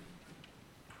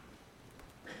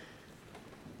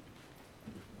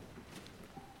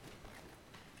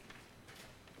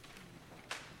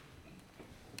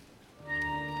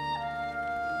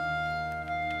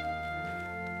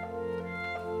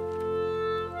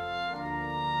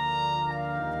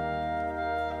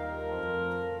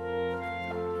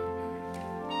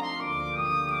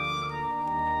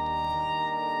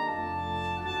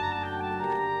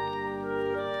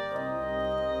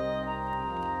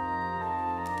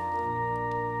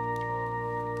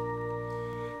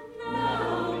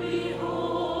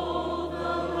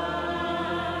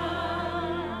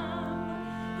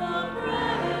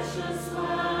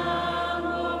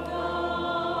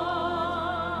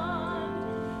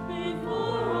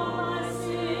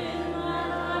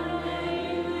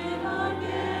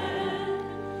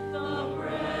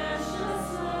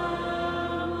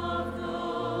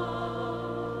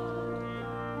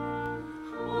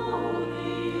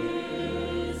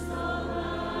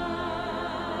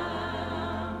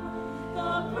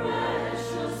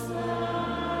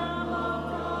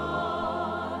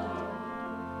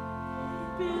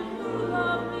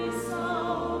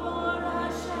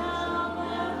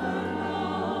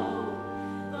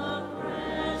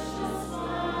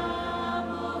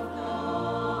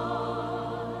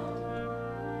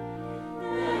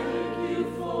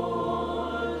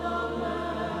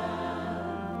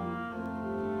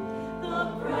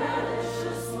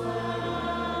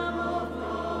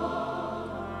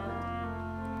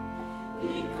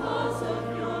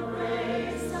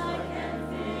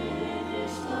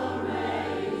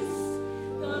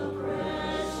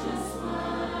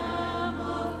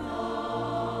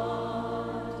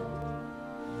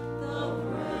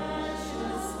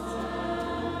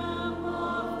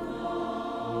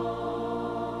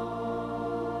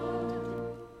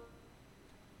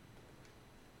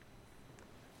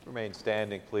 remain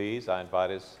standing, please, I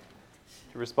invite us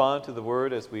to respond to the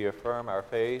word as we affirm our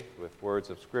faith with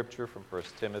words of Scripture from 1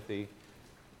 Timothy.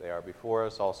 They are before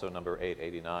us, also number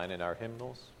 889 in our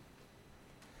hymnals.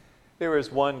 There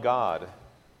is one God,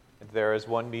 and there is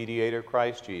one mediator,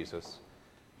 Christ Jesus,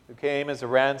 who came as a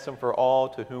ransom for all,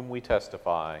 to whom we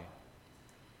testify.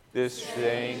 This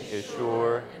saying is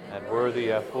sure and worthy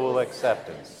of full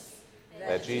acceptance,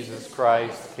 that Jesus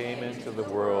Christ came into the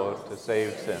world to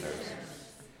save sinners,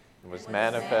 and was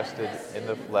manifested in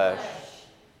the flesh,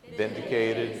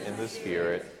 vindicated in the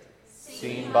Spirit,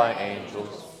 seen by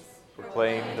angels,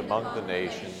 proclaimed among the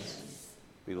nations,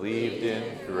 believed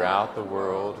in throughout the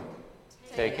world,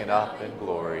 taken up in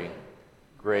glory.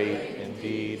 Great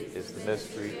indeed is the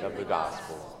mystery of the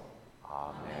gospel.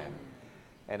 Amen.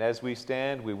 And as we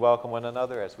stand, we welcome one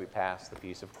another as we pass the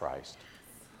peace of Christ.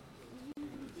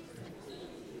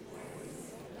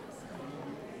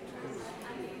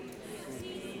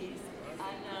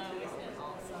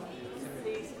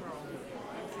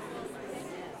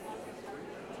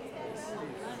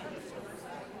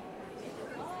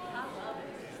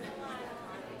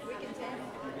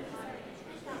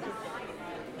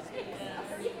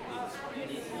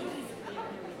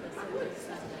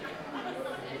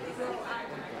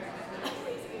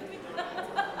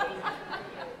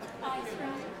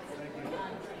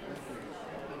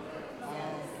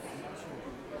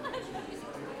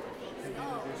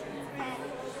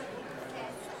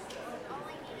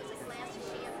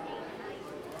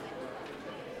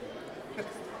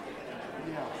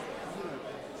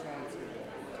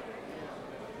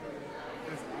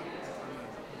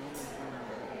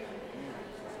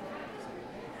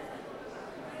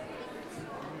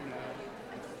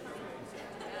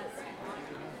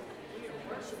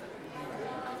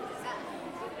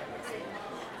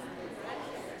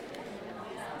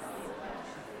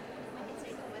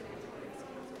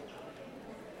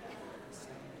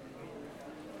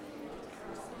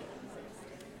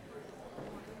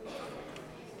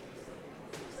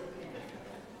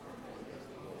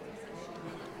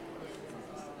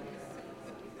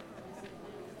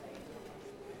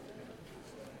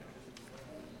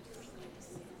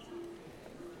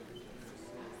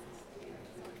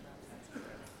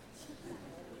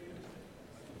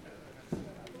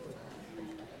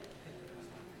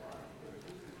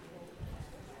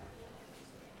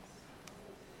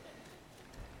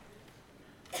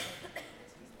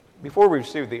 Before we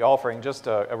receive the offering, just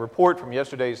a report from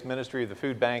yesterday's ministry of the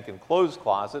food bank and clothes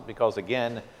closet, because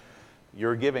again,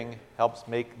 your giving helps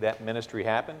make that ministry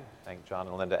happen. Thank John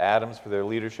and Linda Adams for their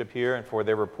leadership here and for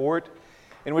their report,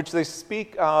 in which they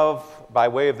speak of, by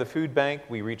way of the food bank,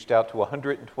 we reached out to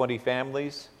 120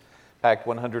 families, packed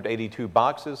 182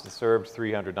 boxes and served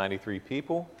 393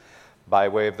 people. By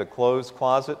way of the clothes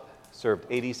closet, served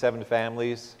 87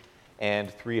 families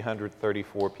and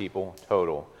 334 people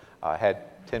total. Had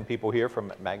 10 people here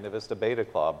from Magna Vista Beta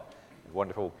Club,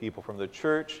 wonderful people from the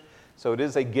church. So it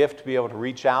is a gift to be able to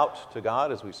reach out to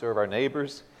God as we serve our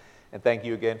neighbors. And thank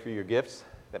you again for your gifts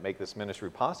that make this ministry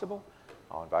possible.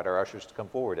 I'll invite our ushers to come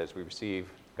forward as we receive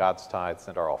God's tithes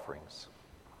and our offerings.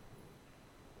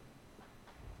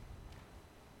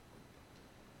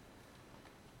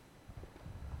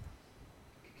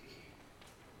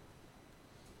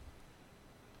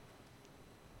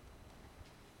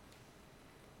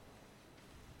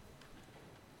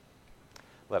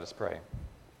 Let us pray.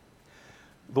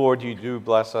 Lord, you do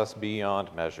bless us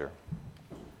beyond measure.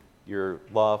 Your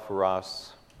love for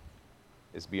us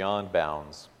is beyond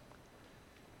bounds.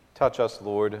 Touch us,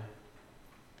 Lord,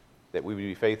 that we would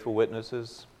be faithful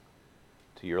witnesses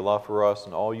to your love for us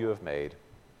and all you have made.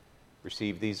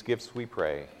 Receive these gifts, we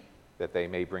pray, that they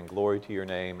may bring glory to your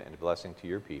name and blessing to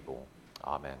your people.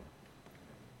 Amen.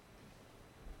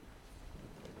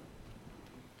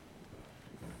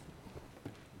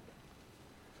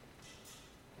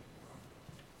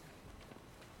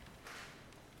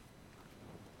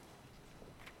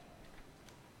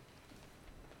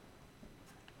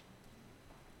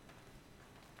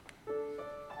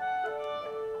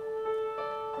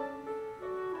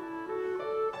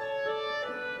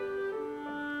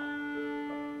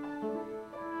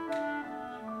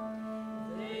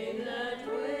 They that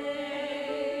wait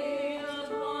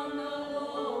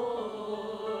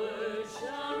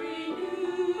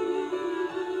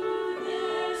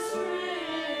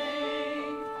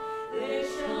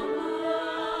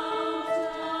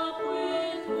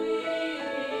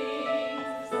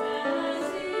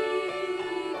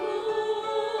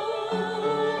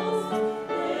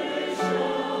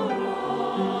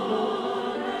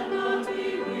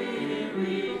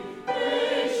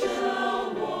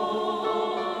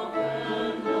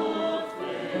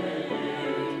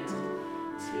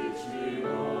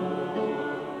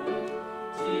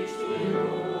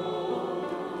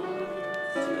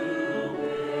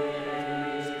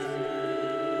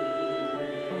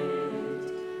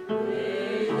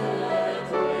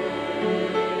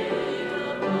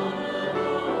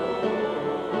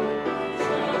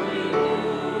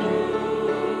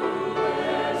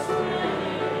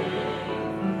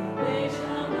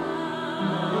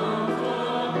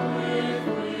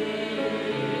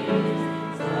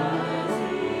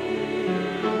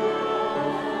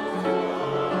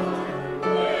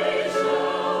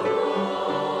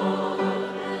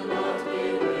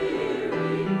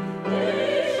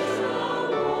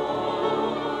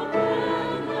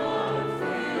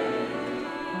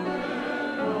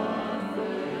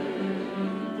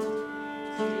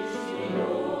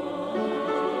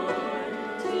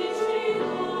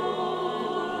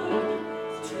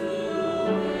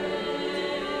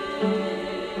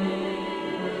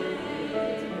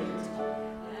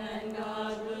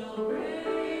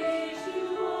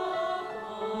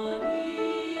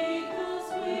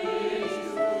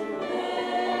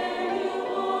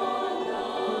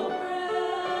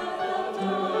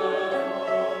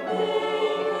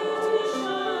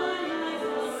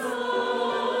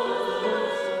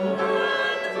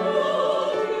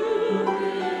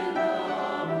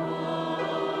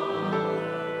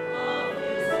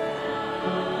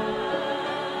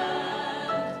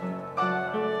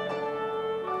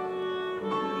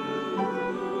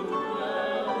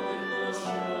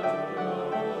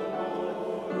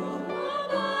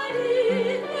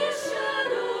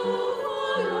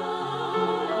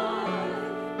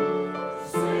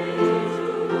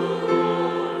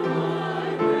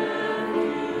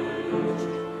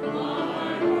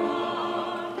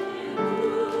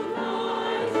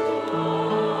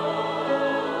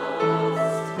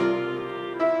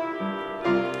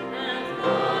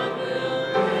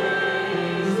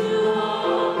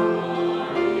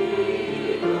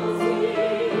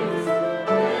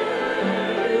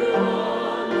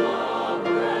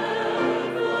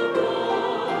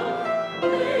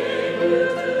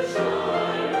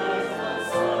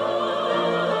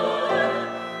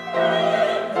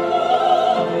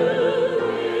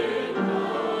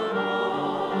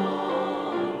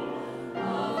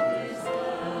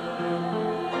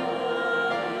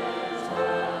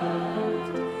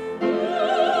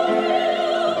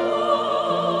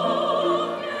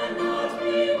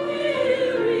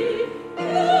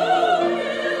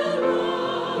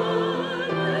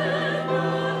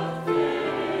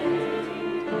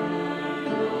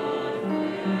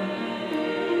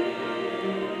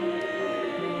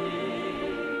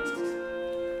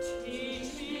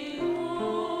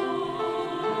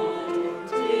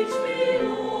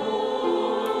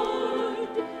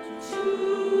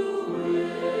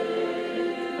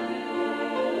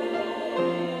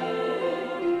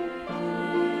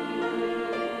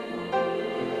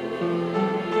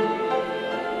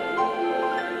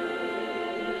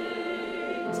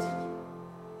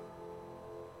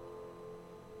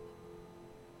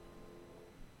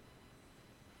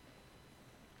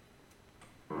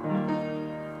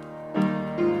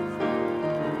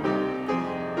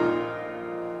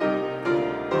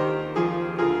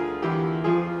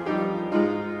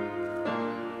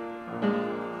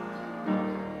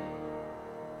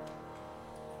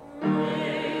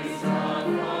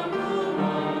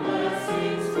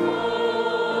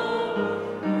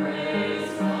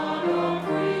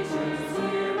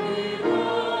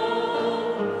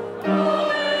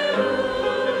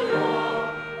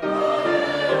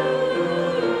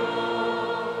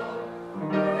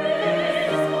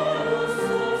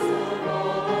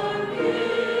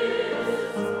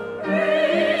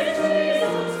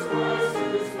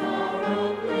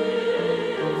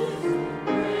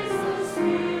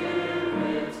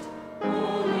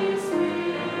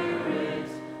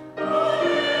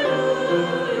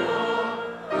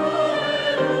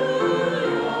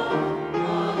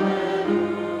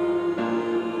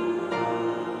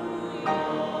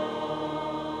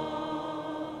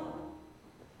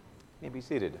be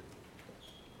seated.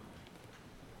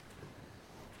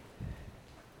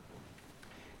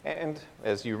 And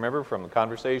as you remember from the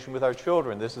conversation with our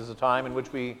children, this is a time in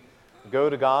which we go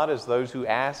to God as those who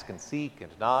ask and seek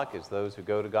and knock, as those who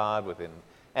go to God with an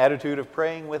attitude of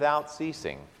praying without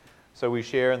ceasing. So we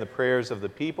share in the prayers of the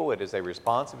people. It is a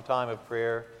responsive time of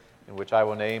prayer in which I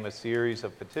will name a series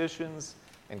of petitions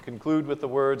and conclude with the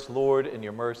words, Lord, in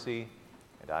your mercy.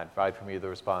 And I invite from you the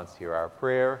response to hear our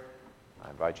prayer. I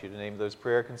invite you to name those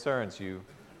prayer concerns you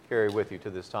carry with you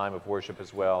to this time of worship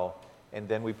as well. And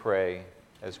then we pray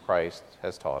as Christ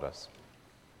has taught us.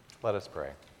 Let us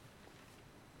pray.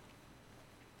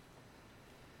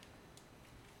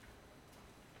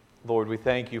 Lord, we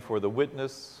thank you for the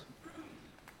witness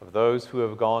of those who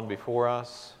have gone before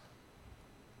us,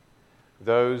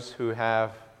 those who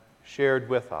have shared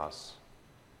with us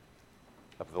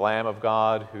of the Lamb of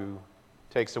God who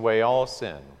takes away all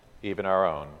sin, even our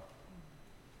own.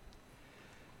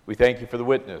 We thank you for the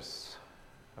witness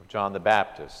of John the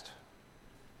Baptist,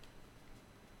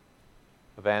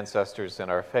 of ancestors in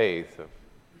our faith, of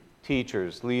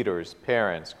teachers, leaders,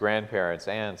 parents, grandparents,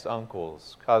 aunts,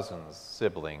 uncles, cousins,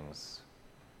 siblings,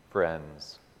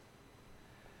 friends.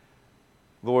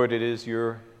 Lord, it is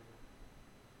your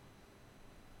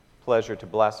pleasure to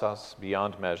bless us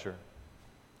beyond measure,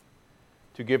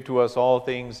 to give to us all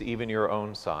things, even your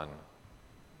own Son.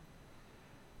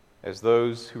 As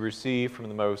those who receive from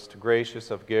the most gracious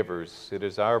of givers, it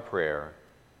is our prayer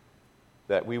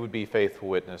that we would be faithful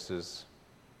witnesses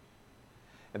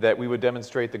and that we would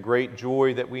demonstrate the great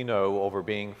joy that we know over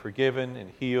being forgiven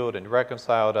and healed and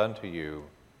reconciled unto you.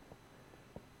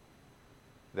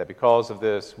 That because of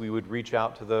this, we would reach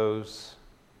out to those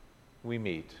we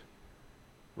meet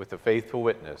with a faithful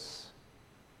witness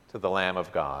to the Lamb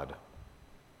of God.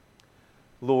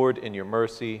 Lord, in your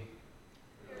mercy,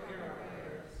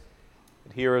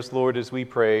 and hear us, Lord, as we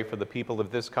pray for the people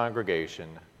of this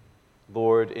congregation.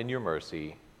 Lord, in your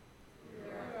mercy,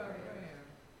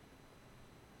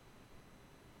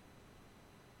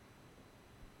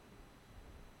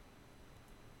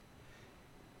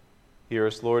 hear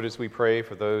us, Lord, as we pray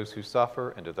for those who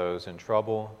suffer and to those in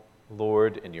trouble.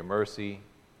 Lord, in your mercy.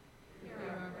 Hear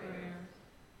our prayer.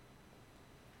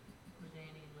 For Danny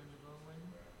and Linda Bowen.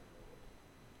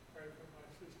 Pray for my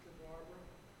sister Barbara.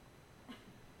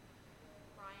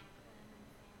 Brian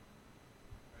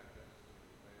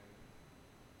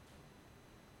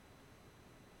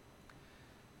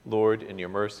Lord, in your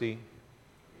mercy.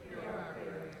 Hear our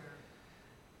prayer.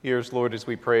 Hear us, Lord, as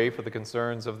we pray for the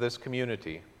concerns of this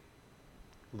community.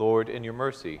 Lord, in your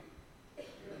mercy. Hear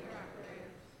our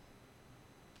prayers.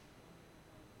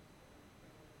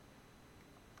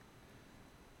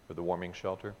 For the warming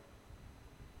shelter.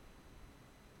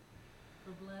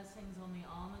 For blessings on the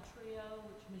Alma Trio,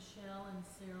 which Michelle and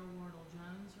Sarah Wardle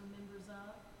Jones are members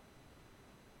of.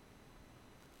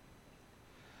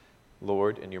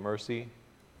 Lord, in your mercy.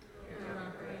 Hear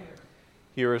our prayer.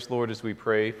 Hear us, Lord, as we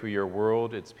pray for your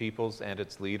world, its peoples, and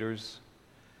its leaders.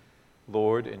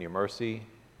 Lord, in your mercy.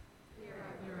 Hear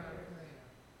our prayer.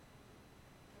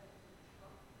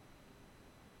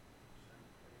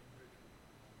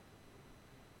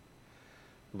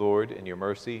 Lord, in your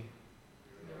mercy.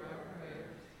 Hear our prayers.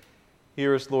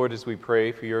 Hear us, Lord, as we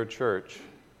pray for your church,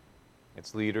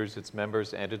 its leaders, its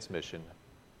members, and its mission.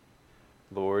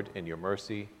 Lord, in your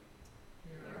mercy.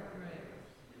 Hear our prayers.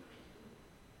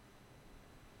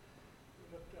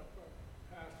 We lift up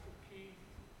Pastor Keith,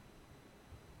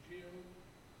 Jim,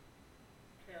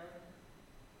 Karen,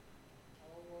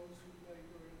 all those who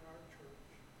labor in our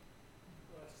church.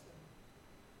 Bless them,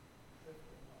 lift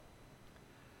them up.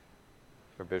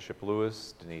 For Bishop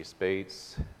Lewis, Denise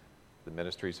Bates, the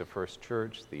ministries of First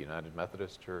Church, the United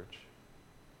Methodist Church.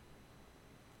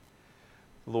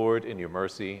 Lord, in your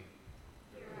mercy.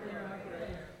 Hear our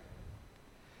prayer.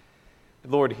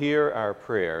 Lord, hear our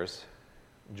prayers,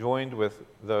 joined with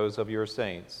those of your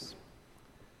saints.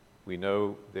 We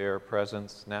know their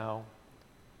presence now.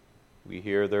 We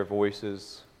hear their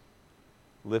voices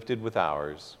lifted with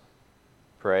ours,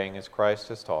 praying as Christ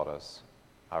has taught us.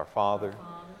 Our Father,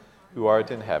 who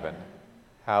art in heaven,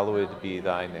 hallowed be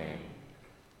thy name.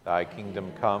 Thy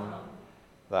kingdom come,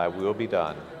 thy will be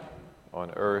done,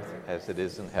 on earth as it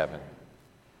is in heaven.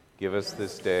 Give us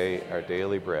this day our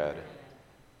daily bread,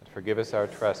 and forgive us our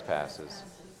trespasses,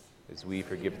 as we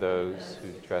forgive those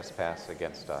who trespass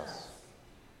against us.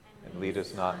 And lead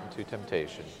us not into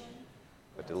temptation,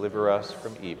 but deliver us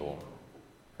from evil.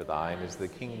 For thine is the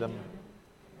kingdom,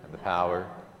 and the power,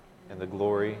 and the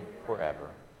glory forever.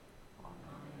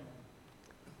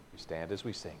 We stand as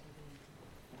we sing.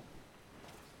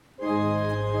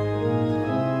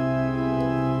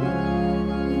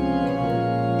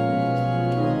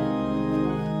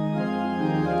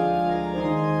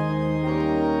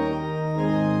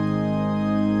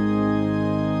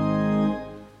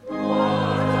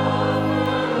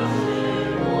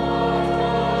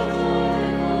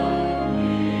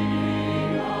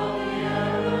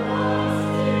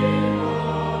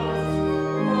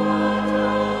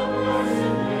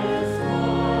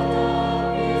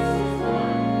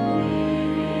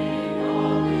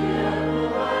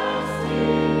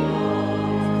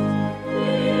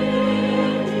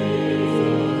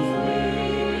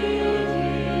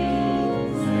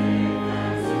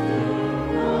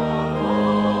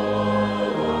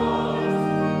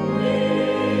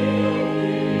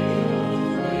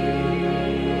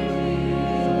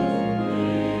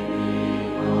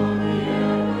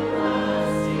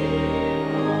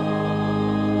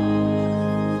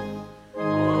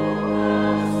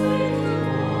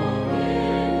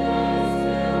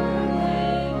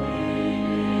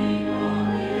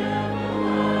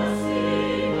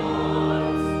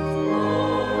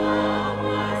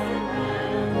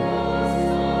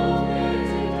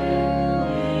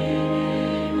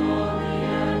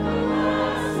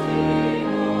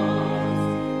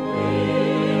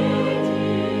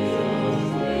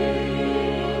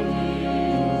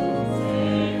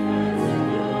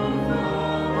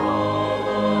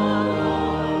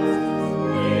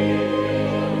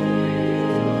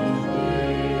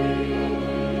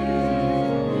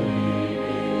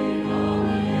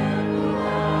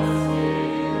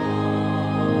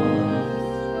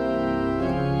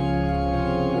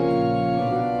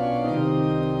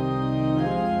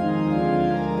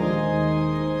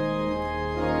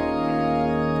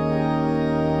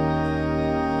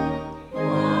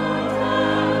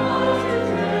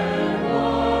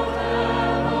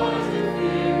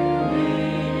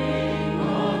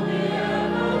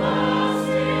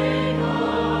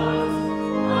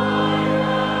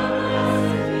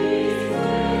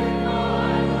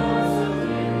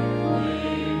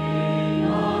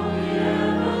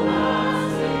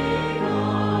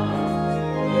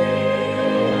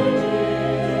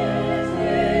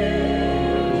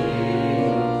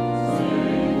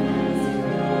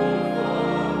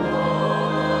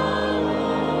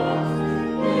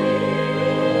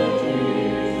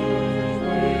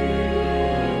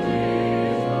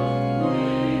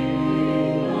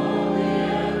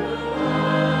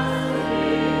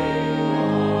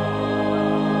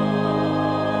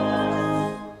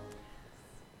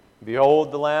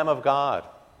 Behold the Lamb of God,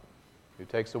 who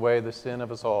takes away the sin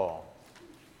of us all.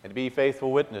 And be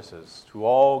faithful witnesses to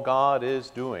all God is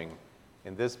doing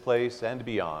in this place and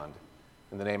beyond.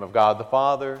 In the name of God the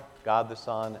Father, God the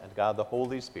Son, and God the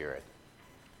Holy Spirit.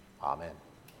 Amen.